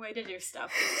important way to do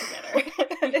stuff is together.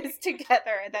 It's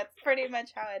together, and that's pretty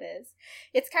much how it is.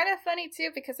 It's kind of funny too,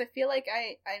 because I feel like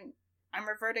I'm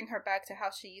reverting her back to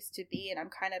how she used to be, and I'm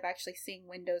kind of actually seeing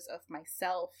windows of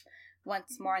myself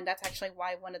once more, and that's actually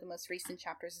why one of the most recent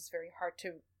chapters is very hard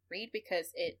to read,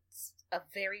 because it's a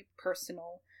very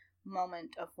personal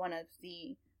moment of one of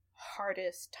the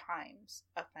hardest times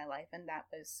of my life, and that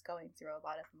was going through a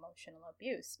lot of emotional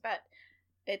abuse. But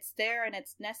it's there, and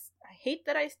it's I hate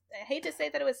to say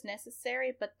that it was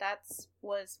necessary, but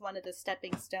was one of the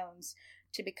stepping stones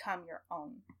to become your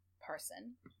own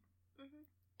person.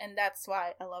 And that's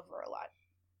why I love her a lot,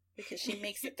 because she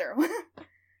makes it through.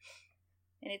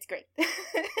 And it's great.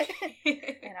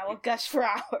 And I will gush for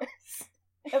hours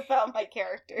about my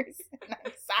characters, and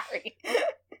I'm sorry.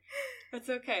 It's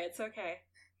okay.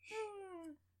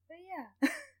 But yeah.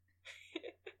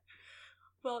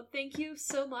 Well, thank you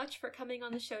so much for coming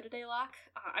on the show today, Locke.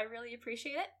 I really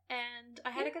appreciate it, and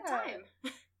I had a good time.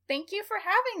 Thank you for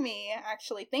having me,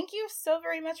 actually. Thank you so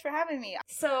very much for having me.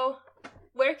 So,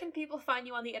 where can people find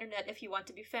you on the internet if you want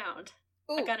to be found?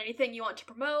 Got anything you want to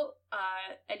promote?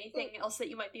 Anything else that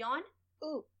you might be on?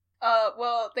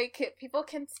 Well, people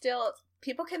can still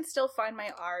find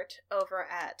my art over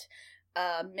at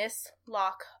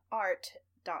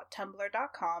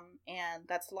misslockeart.tumblr.com, and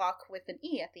that's Locke with an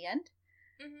E at the end,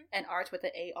 and art with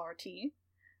an A-R-T.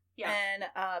 Yeah. And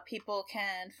people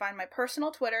can find my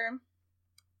personal Twitter,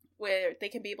 where they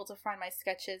can be able to find my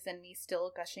sketches and me still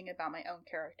gushing about my own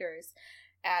characters,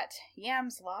 at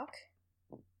Yamslock.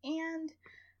 And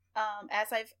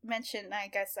as I've mentioned, I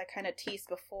guess I kind of teased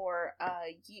before,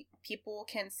 people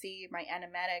can see my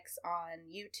animatics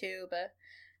on YouTube,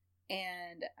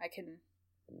 and I can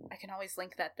always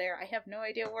link that there. I have no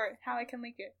idea how I can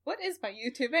link it. What is my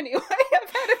YouTube anyway? I've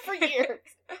had it for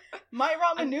years. My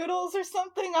ramen noodles or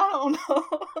something? I don't know.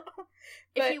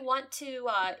 If you want to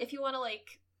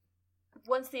like,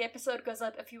 once the episode goes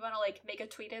up, if you want to like make a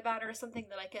tweet about it or something,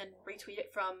 then I can retweet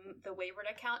it from the Wayward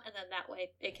account, and then that way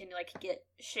it can like get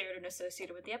shared and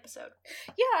associated with the episode.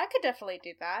 Yeah, I could definitely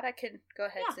do that. I could go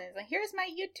ahead and say, like, here's my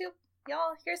YouTube,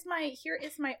 y'all. Here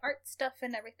is my art stuff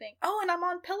and everything. Oh, and I'm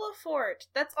on Pillow Fort.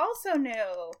 That's also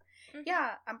new.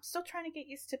 Yeah, I'm still trying to get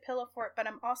used to Pillow Fort, but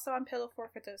I'm also on Pillow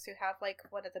Fort for those who have like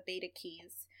one of the beta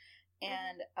keys.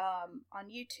 And on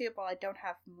YouTube, while I don't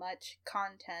have much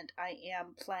content, I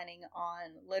am planning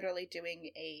on literally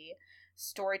doing a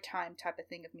story time type of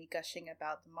thing of me gushing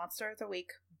about the Monster of the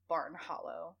Week, Barn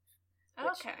Hollow.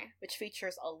 Which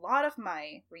features a lot of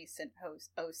my recent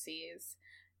OCs,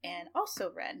 and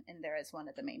also Wren in there as one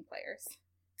of the main players.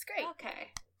 It's great.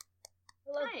 Okay.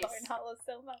 I love Barn Hollow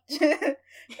so much.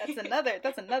 That's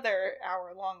another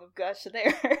hour long of gush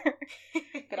there.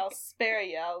 But I'll spare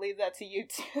you. I'll leave that to you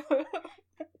too.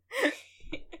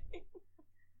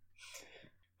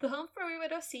 The Home for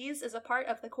Reread OCs is a part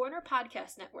of the Corner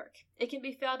Podcast Network. It can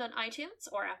be found on iTunes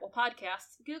or Apple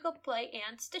Podcasts, Google Play,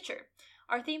 and Stitcher.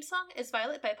 Our theme song is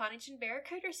Violet by Poddington Bear,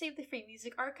 courtesy of the Free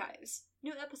Music Archives.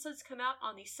 New episodes come out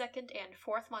on the 2nd and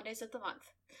 4th Mondays of the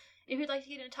month. If you'd like to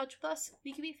get in touch with us,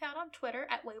 we can be found on Twitter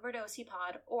at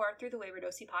WaywardOCPod or through the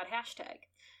WaywardOCPod hashtag.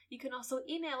 You can also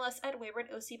email us at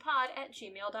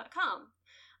waywardocpod@gmail.com.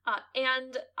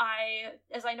 And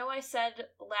as I know I said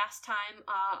last time,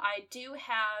 I do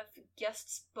have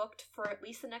guests booked for at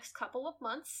least the next couple of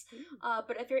months.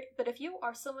 But if you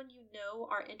are someone you know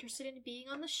are interested in being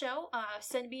on the show,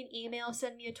 send me an email,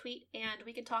 send me a tweet, and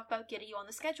we can talk about getting you on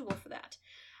the schedule for that.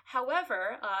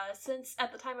 However, since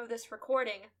at the time of this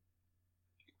recording,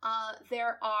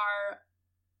 there are,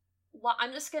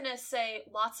 I'm just gonna say,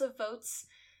 lots of votes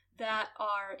that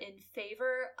are in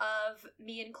favor of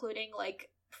me including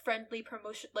friendly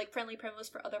promos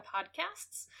for other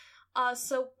podcasts.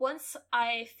 So once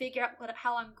I figure out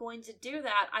how I'm going to do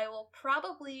that, I will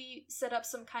probably set up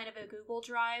some kind of a Google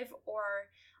Drive, or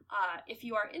if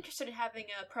you are interested in having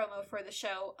a promo for the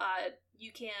show,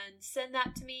 you can send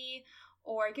that to me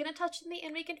or get in touch with me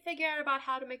and we can figure out about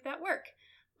how to make that work.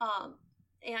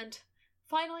 And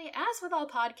finally, as with all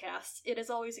podcasts, it is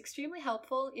always extremely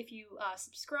helpful if you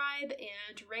subscribe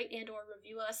and rate and or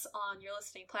review us on your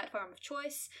listening platform of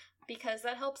choice, because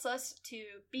that helps us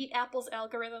to beat Apple's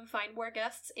algorithm, find more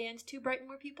guests, and to brighten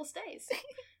more people's days.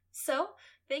 So,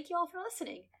 thank you all for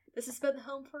listening. This has been the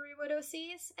Home for Reread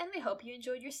OCs, and we hope you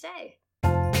enjoyed your stay.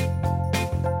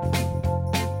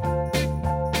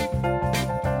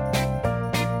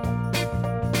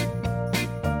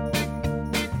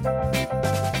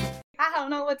 I don't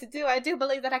know what to do. I do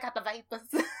believe that I got the vapors.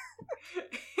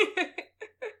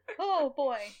 Oh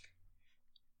boy.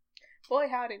 Boy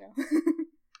howdy now.